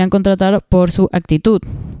no lo quieran contratar por su actitud.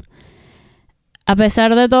 A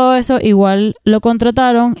pesar de todo eso, igual lo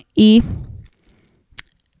contrataron y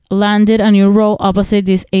landed a new role opposite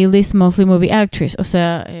this A-list mostly movie actress. O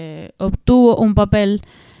sea, obtuvo un papel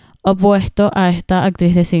opuesto a esta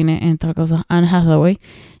actriz de cine, entre cosas, Anne Hathaway.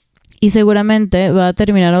 Y seguramente va a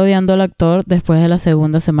terminar odiando al actor después de la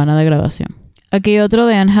segunda semana de grabación. Aquí hay otro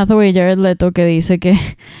de Anne Hathaway y Jared Leto que dice que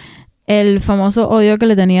el famoso odio que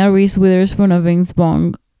le tenía Reese Witherspoon a Vince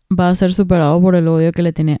Vaughn va a ser superado por el odio que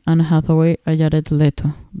le tiene Anne Hathaway a Jared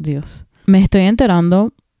Leto. Dios. Me estoy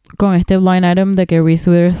enterando con este blind item de que Reese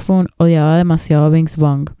Witherspoon odiaba demasiado a Vince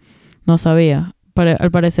Vaughn. No sabía.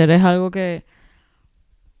 Al parecer es algo que...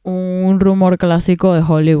 un rumor clásico de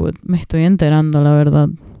Hollywood. Me estoy enterando, la verdad.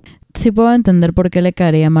 Sí puedo entender por qué le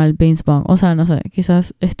caería mal Vince Vaughn. O sea, no sé,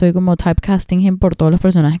 quizás estoy como typecasting him por todos los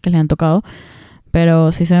personajes que le han tocado,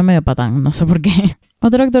 pero sí se ve medio patán, no sé por qué.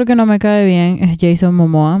 Otro actor que no me cae bien es Jason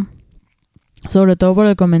Momoa, sobre todo por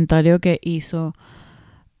el comentario que hizo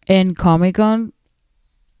en Comic-Con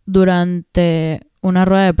durante una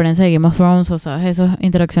rueda de prensa de Game of Thrones, o sea, esas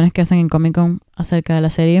interacciones que hacen en Comic-Con acerca de la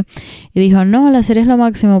serie, y dijo, no, la serie es lo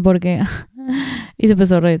máximo porque... y se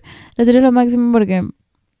empezó a reír. La serie es lo máximo porque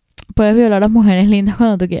puedes violar a las mujeres lindas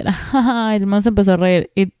cuando tú quieras. Y el mundo se empezó a reír.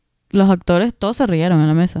 Y los actores todos se rieron en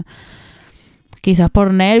la mesa. Quizás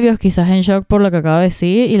por nervios, quizás en shock por lo que acabo de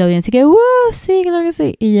decir. Y la audiencia que, sí, claro que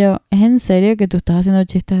sí. Y yo, ¿es en serio que tú estás haciendo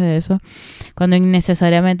chistes de eso? Cuando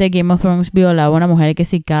innecesariamente Game of Thrones violaba a una mujer que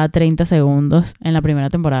sí cada 30 segundos en la primera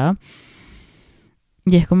temporada.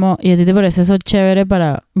 Y es como, ¿y a ti te parece eso chévere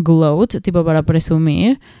para gloat? Tipo, para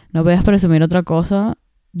presumir. No puedes presumir otra cosa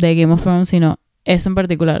de Game of Thrones, sino eso en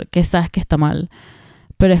particular, que sabes que está mal.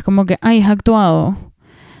 Pero es como que, ay, es actuado.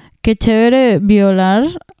 Qué chévere violar,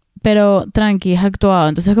 pero tranqui, es actuado.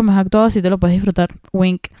 Entonces, como es actuado, sí te lo puedes disfrutar.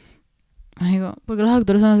 Wink. Digo, ¿por qué los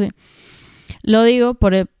actores son así? Lo digo,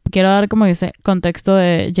 quiero dar como ese contexto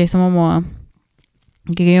de Jason Momoa.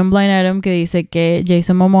 Que hay un blind item que dice que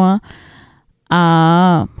Jason Momoa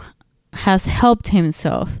has helped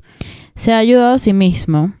himself. Se ha ayudado a sí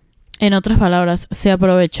mismo. En otras palabras, se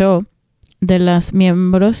aprovechó de las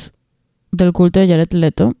miembros del culto de Jared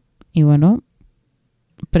Leto. Y bueno,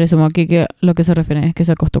 presumo aquí que lo que se refiere es que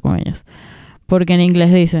se acostó con ellas. Porque en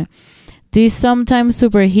inglés dice, this sometime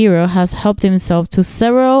superhero has helped himself to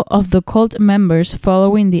several of the cult members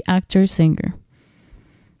following the actor singer.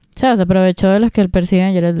 O sea, se aprovechó de los que persiguen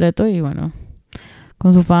a Jared Leto y bueno,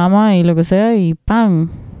 con su fama y lo que sea y ¡pam!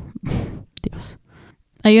 Dios.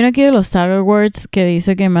 Hay uno aquí de los SAG Awards que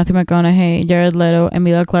dice que Matthew McConaughey, Jared Leto,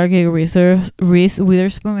 Emilia Clarke y Reese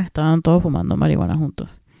Witherspoon estaban todos fumando marihuana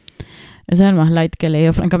juntos. Ese es el más light que he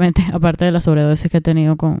leído, francamente, aparte de la sobredosis que he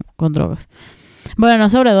tenido con drogas. Bueno, no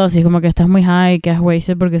sobredosis, como que estás muy high, que has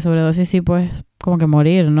wasted, porque sobredosis sí puedes como que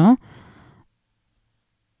morir, ¿no?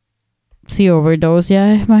 Sí, overdose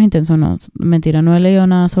ya es más intenso, no. Mentira, no he leído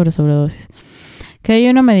nada sobre sobredosis. Que hay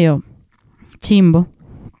uno medio chimbo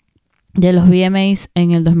de los VMAs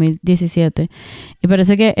en el 2017. Y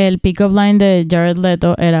parece que el pick-up line de Jared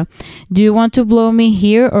Leto era Do you want to blow me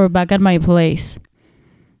here or back at my place?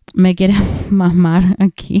 ¿Me quieres mamar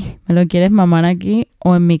aquí? ¿Me lo quieres mamar aquí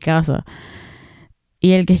o en mi casa?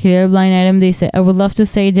 Y el que escribió el blind item dice I would love to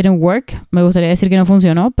say it didn't work. Me gustaría decir que no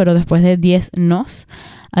funcionó, pero después de 10 nos,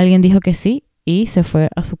 alguien dijo que sí y se fue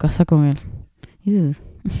a su casa con él.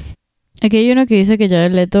 Aquí hay uno que dice que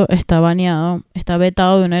Jared Leto está baneado, está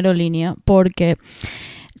vetado de una aerolínea porque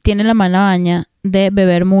tiene la mala maña de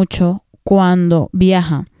beber mucho cuando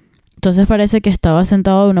viaja. Entonces parece que estaba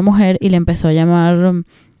sentado de una mujer y le empezó a llamar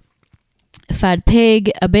fat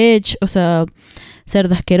pig, a bitch, o sea,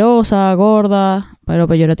 cerda asquerosa, gorda, pero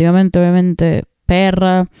peyorativamente, obviamente,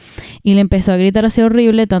 perra. Y le empezó a gritar así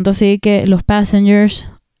horrible, tanto así que los pasajeros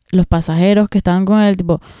que estaban con él,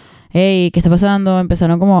 tipo, hey, ¿qué está pasando?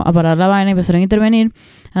 Empezaron como a parar la vaina, empezaron a intervenir.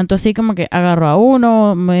 Tanto así como que agarró a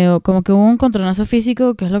uno, medio, como que hubo un encontronazo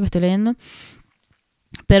físico, que es lo que estoy leyendo.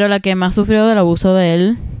 Pero la que más sufrió del abuso de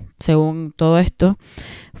él, según todo esto,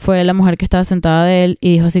 fue la mujer que estaba sentada de él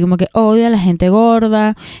y dijo así como que odia a la gente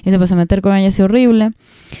gorda y se empezó a meter con ella así horrible.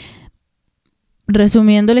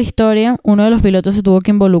 Resumiendo la historia, uno de los pilotos se tuvo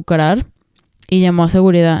que involucrar y llamó a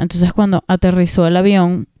seguridad. Entonces cuando aterrizó el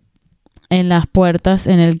avión, en las puertas,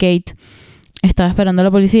 en el gate, estaba esperando a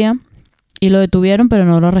la policía y lo detuvieron, pero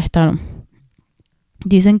no lo arrestaron.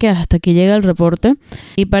 Dicen que hasta aquí llega el reporte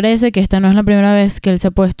y parece que esta no es la primera vez que él se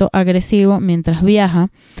ha puesto agresivo mientras viaja.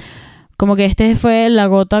 Como que este fue la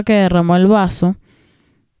gota que derramó el vaso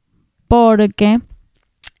porque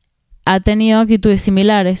ha tenido actitudes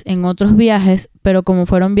similares en otros viajes, pero como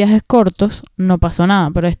fueron viajes cortos, no pasó nada.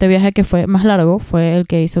 Pero este viaje que fue más largo fue el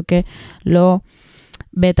que hizo que lo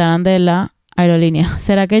vetaran de la aerolínea.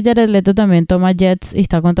 ¿Será que Jared Leto también toma jets y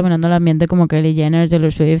está contaminando el ambiente como Kylie Jenner,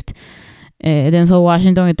 Taylor Swift, Denzel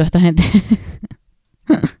Washington y toda esta gente?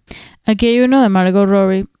 Aquí hay uno de Margot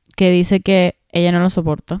Robbie que dice que ella no lo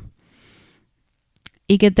soporta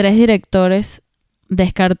y que 3 directores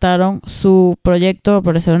descartaron su proyecto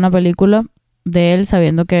para hacer una película de él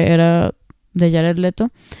sabiendo que era de Jared Leto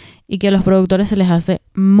y que a los productores se les hace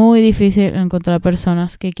muy difícil encontrar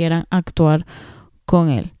personas que quieran actuar con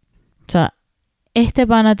él. O sea, este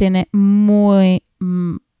pana tiene una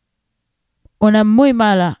muy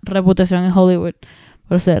mala reputación en Hollywood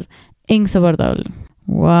por ser insoportable.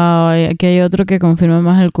 Wow, aquí hay otro que confirma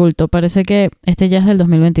más el culto. Parece que este ya es del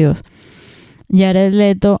 2022. Jared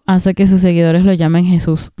Leto hace que sus seguidores lo llamen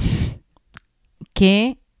Jesús.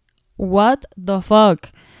 ¿Qué? What the fuck?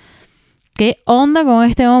 ¿Qué onda con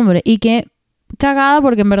este hombre? Y qué cagada,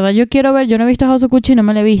 porque en verdad yo no he visto House of Gucci y no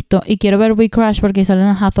me la he visto. Y quiero ver We Crash porque sale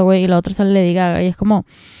Anne Hathaway y la otra sale Lady Gaga. Y es como,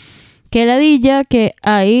 qué ladilla que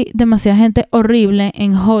hay demasiada gente horrible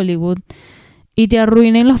en Hollywood y te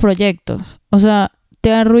arruinen los proyectos. O sea,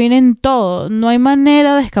 te arruinen todo. No hay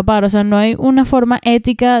manera de escapar. O sea, no hay una forma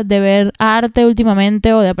ética de ver arte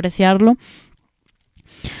últimamente o de apreciarlo.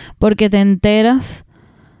 Porque te enteras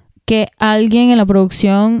que alguien en la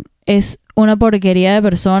producción es una porquería de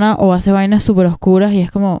persona o hace vainas súper oscuras y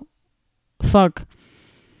es como, fuck.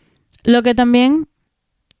 Lo que también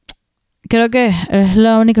creo que es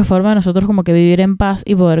la única forma de nosotros como que vivir en paz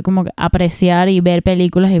y poder como que apreciar y ver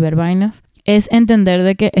películas y ver vainas es entender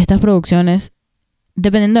de que estas producciones,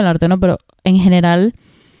 dependiendo del arte, ¿no? Pero en general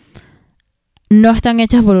no están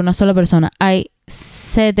hechas por una sola persona. Hay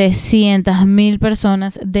 700,000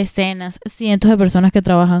 personas, decenas, cientos de personas que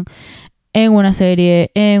trabajan en una serie,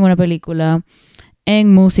 en una película,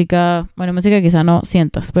 en música. Bueno, música quizá no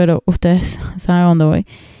cientos, pero ustedes saben a dónde voy.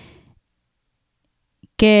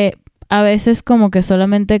 Que a veces como que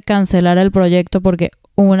solamente cancelar el proyecto porque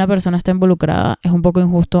una persona está involucrada es un poco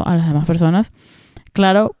injusto a las demás personas.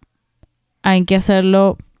 Claro, hay que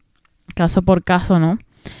hacerlo caso por caso, ¿no?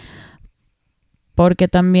 Porque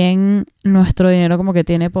también nuestro dinero como que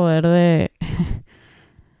tiene poder de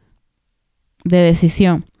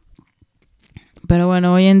decisión. Pero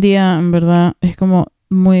bueno, hoy en día, en verdad, es como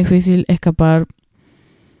muy difícil escapar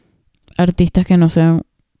artistas que no sean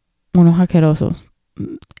unos asquerosos.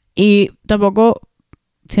 Y tampoco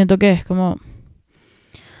siento que es como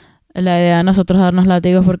la idea de nosotros darnos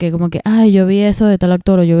látigos porque como que, ay, yo vi eso de tal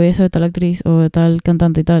actor o yo vi eso de tal actriz o de tal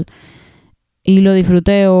cantante y tal. Y lo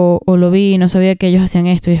disfruté o lo vi y no sabía que ellos hacían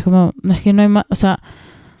esto. Y es como, es que no hay más, o sea,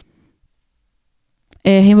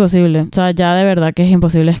 es imposible. O sea, ya de verdad que es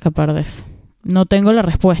imposible escapar de eso. No tengo la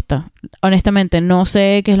respuesta. Honestamente, no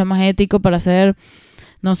sé qué es lo más ético para hacer.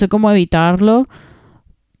 No sé cómo evitarlo.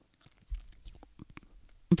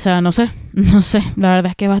 O sea, no sé. La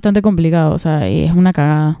verdad es que es bastante complicado. O sea, y es una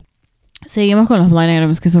cagada. Seguimos con los blind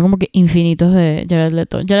items, que son como que infinitos de Jared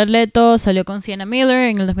Leto. Jared Leto salió con Sienna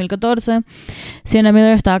Miller en el 2014. Sienna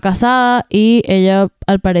Miller estaba casada y ella,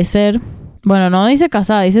 al parecer... Bueno, no dice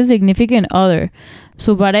casada, dice significant other.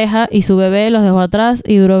 Su pareja y su bebé los dejó atrás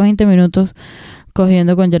y duró 20 minutos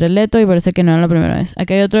cogiendo con Jared Leto y parece que no era la primera vez.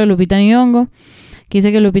 Aquí hay otro de Lupita Nyong'o, que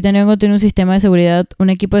dice que Lupita Nyong'o tiene un sistema de seguridad, un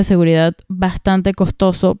equipo de seguridad bastante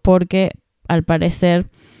costoso porque al parecer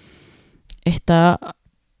está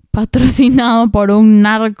patrocinado por un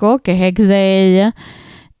narco que es ex de ella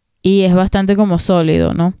y es bastante como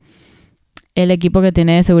sólido, ¿no? El equipo que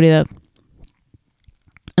tiene de seguridad.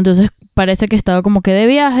 Entonces parece que estaba como que de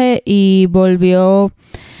viaje y volvió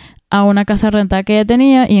a una casa rentada que ella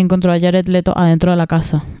tenía y encontró a Jared Leto adentro de la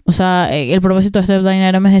casa. O sea, el propósito de este blind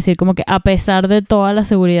item es decir, como que a pesar de toda la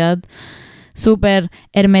seguridad súper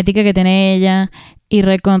hermética que tiene ella y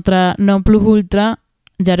recontra non plus ultra,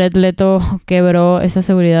 Jared Leto quebró esa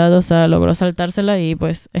seguridad, o sea, logró saltársela y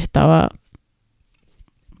pues estaba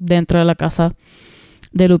dentro de la casa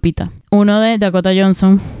de Lupita. Uno de Dakota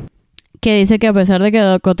Johnson, que dice que a pesar de que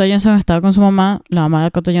Dakota Johnson estaba con su mamá, la mamá de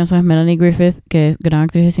Dakota Johnson es Melanie Griffith, que es gran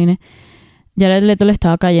actriz de cine, Jared Leto le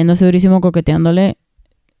estaba cayendo así durísimo, coqueteándole,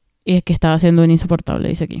 y es que estaba siendo un insoportable,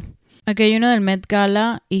 dice aquí. Aquí hay uno del Met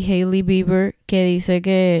Gala y Hailey Bieber que dice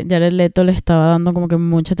que Jared Leto le estaba dando como que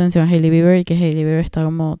mucha atención a Hailey Bieber y que Hailey Bieber estaba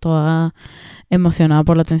como toda emocionada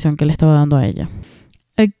por la atención que le estaba dando a ella.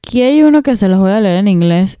 Aquí hay uno que se los voy a leer en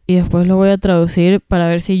inglés y después lo voy a traducir para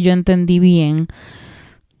ver si yo entendí bien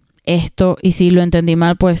esto y si lo entendí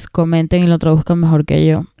mal pues comenten y lo traduzcan mejor que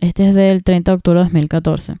yo. Este es del 30 de octubre de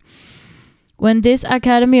 2014. When this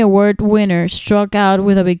Academy Award winner struck out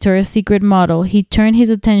with a Victoria's Secret model, he turned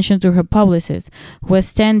his attention to her publicist, who was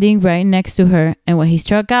standing right next to her, and when he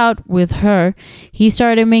struck out with her, he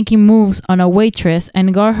started making moves on a waitress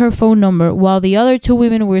and got her phone number while the other two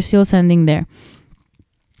women were still standing there.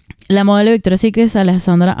 La modelo de Victoria's Secret es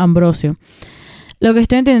Alessandra Ambrosio. Lo que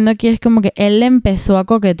estoy entendiendo aquí es como que él le empezó a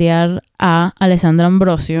coquetear a Alessandra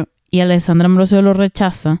Ambrosio y Alessandra Ambrosio lo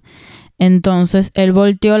rechaza. Entonces, él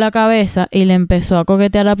volteó la cabeza y le empezó a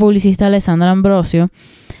coquetear a la publicista Alessandra Ambrosio.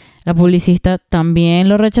 La publicista también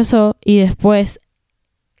lo rechazó y después,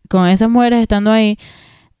 con esas mujeres estando ahí,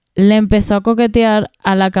 le empezó a coquetear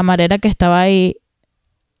a la camarera que estaba ahí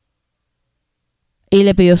y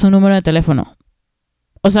le pidió su número de teléfono.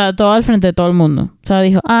 O sea, todo al frente de todo el mundo. O sea,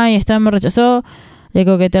 dijo, ay, esta me rechazó, le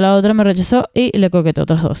coqueteé a la otra, me rechazó y le coqueteé a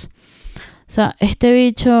otras dos. O sea, este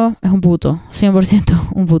bicho es un puto, 100%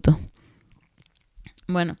 un puto.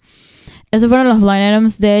 Bueno, esos fueron los blind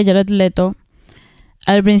items de Jared Leto.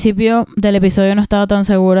 Al principio del episodio no estaba tan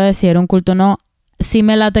segura de si era un culto o no. Sí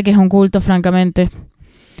me late que es un culto, francamente.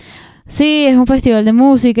 Sí, es un festival de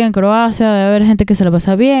música en Croacia. Debe haber gente que se la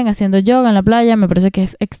pasa bien haciendo yoga en la playa. Me parece que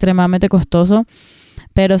es extremadamente costoso.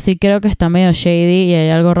 Pero sí creo que está medio shady y hay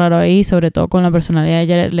algo raro ahí, sobre todo con la personalidad de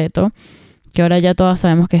Jared Leto, que ahora ya todas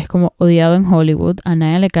sabemos que es como odiado en Hollywood. A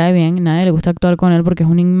nadie le cae bien, a nadie le gusta actuar con él porque es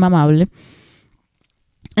un inmamable.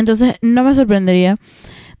 Entonces, no me sorprendería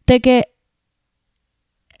de que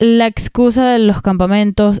la excusa de los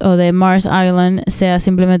campamentos o de Mars Island sea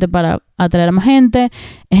simplemente para atraer a más gente.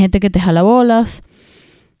 Es gente que te jala bolas.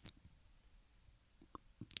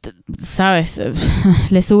 ¿Sabes?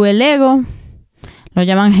 Le sube el ego. Lo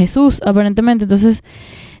llaman Jesús, aparentemente. Entonces,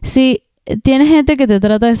 si tienes gente que te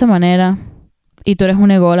trata de esa manera y tú eres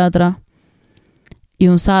un ególatra y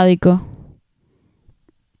un sádico,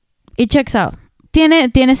 y checks out.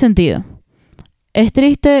 Tiene sentido. ¿Es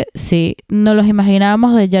triste? Sí. Nos los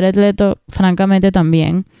imaginábamos de Jared Leto, francamente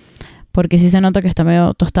también. Porque sí se nota que está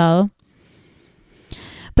medio tostado.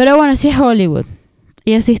 Pero bueno, así es Hollywood.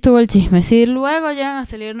 Y así estuvo el chisme. Si luego llegan a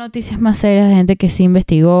salir noticias más serias de gente que sí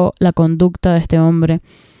investigó la conducta de este hombre,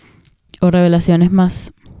 o revelaciones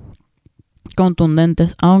más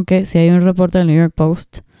contundentes, aunque si hay un reporte del New York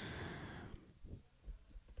Post,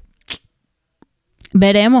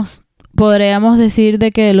 veremos. Podríamos decir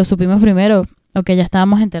de que lo supimos primero o que ya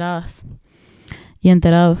estábamos enteradas y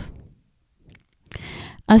enterados.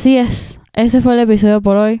 Así es. Ese fue el episodio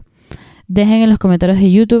por hoy. Dejen en los comentarios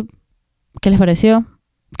de YouTube qué les pareció,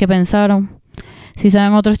 qué pensaron. Si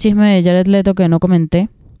saben otros chismes de Jared Leto que no comenté.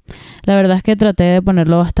 La verdad es que traté de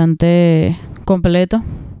ponerlo bastante completo,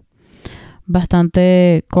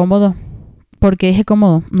 bastante cómodo. ¿Por qué dije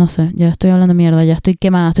cómodo? No sé, ya estoy hablando mierda, ya estoy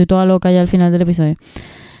quemada, estoy toda loca ya al final del episodio.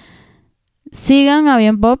 Sigan a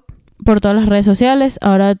Bien Pop por todas las redes sociales.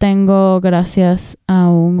 Ahora tengo, gracias a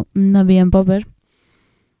un Bien Popper,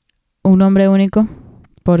 un nombre único,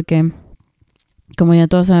 porque como ya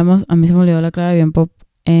todos sabemos, a mí se me olvidó la clave de Bien Pop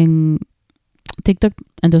en TikTok.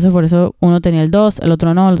 Entonces por eso uno tenía el 2, el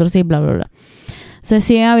otro no, el otro sí, bla, bla, bla. Se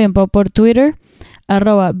siguen a Bien Pop por Twitter,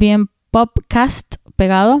 @BienPopcast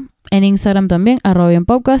pegado. En Instagram también,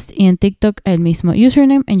 @BienPopcast. Y en TikTok el mismo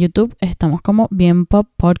username. En YouTube estamos como Bien Pop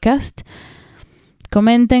Podcast.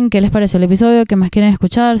 Comenten qué les pareció el episodio, qué más quieren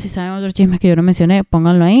escuchar. Si saben otros chismes que yo no mencioné,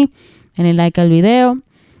 pónganlo ahí. Denle like al video.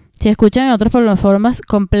 Si escuchan en otras plataformas,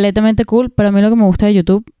 completamente cool. Pero a mí lo que me gusta de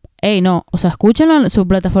YouTube, escúchenlo en su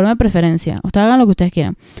plataforma de preferencia. Ustedes hagan lo que ustedes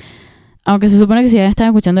quieran. Aunque se supone que si ya están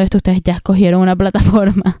escuchando esto, ustedes ya escogieron una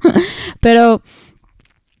plataforma. Pero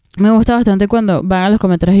me gusta bastante cuando van a los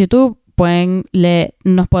comentarios de YouTube.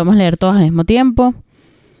 Nos podemos leer todos al mismo tiempo.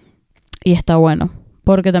 Y está bueno.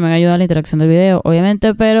 Porque también ayuda a la interacción del video,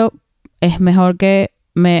 obviamente. Pero es mejor que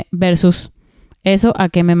versus eso a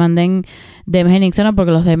que me manden DMs en Instagram,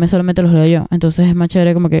 porque los DMs solamente los leo yo. Entonces es más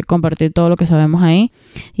chévere como que compartir todo lo que sabemos ahí.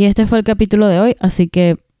 Y este fue el capítulo de hoy. Así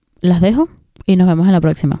que las dejo y nos vemos en la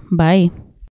próxima. Bye.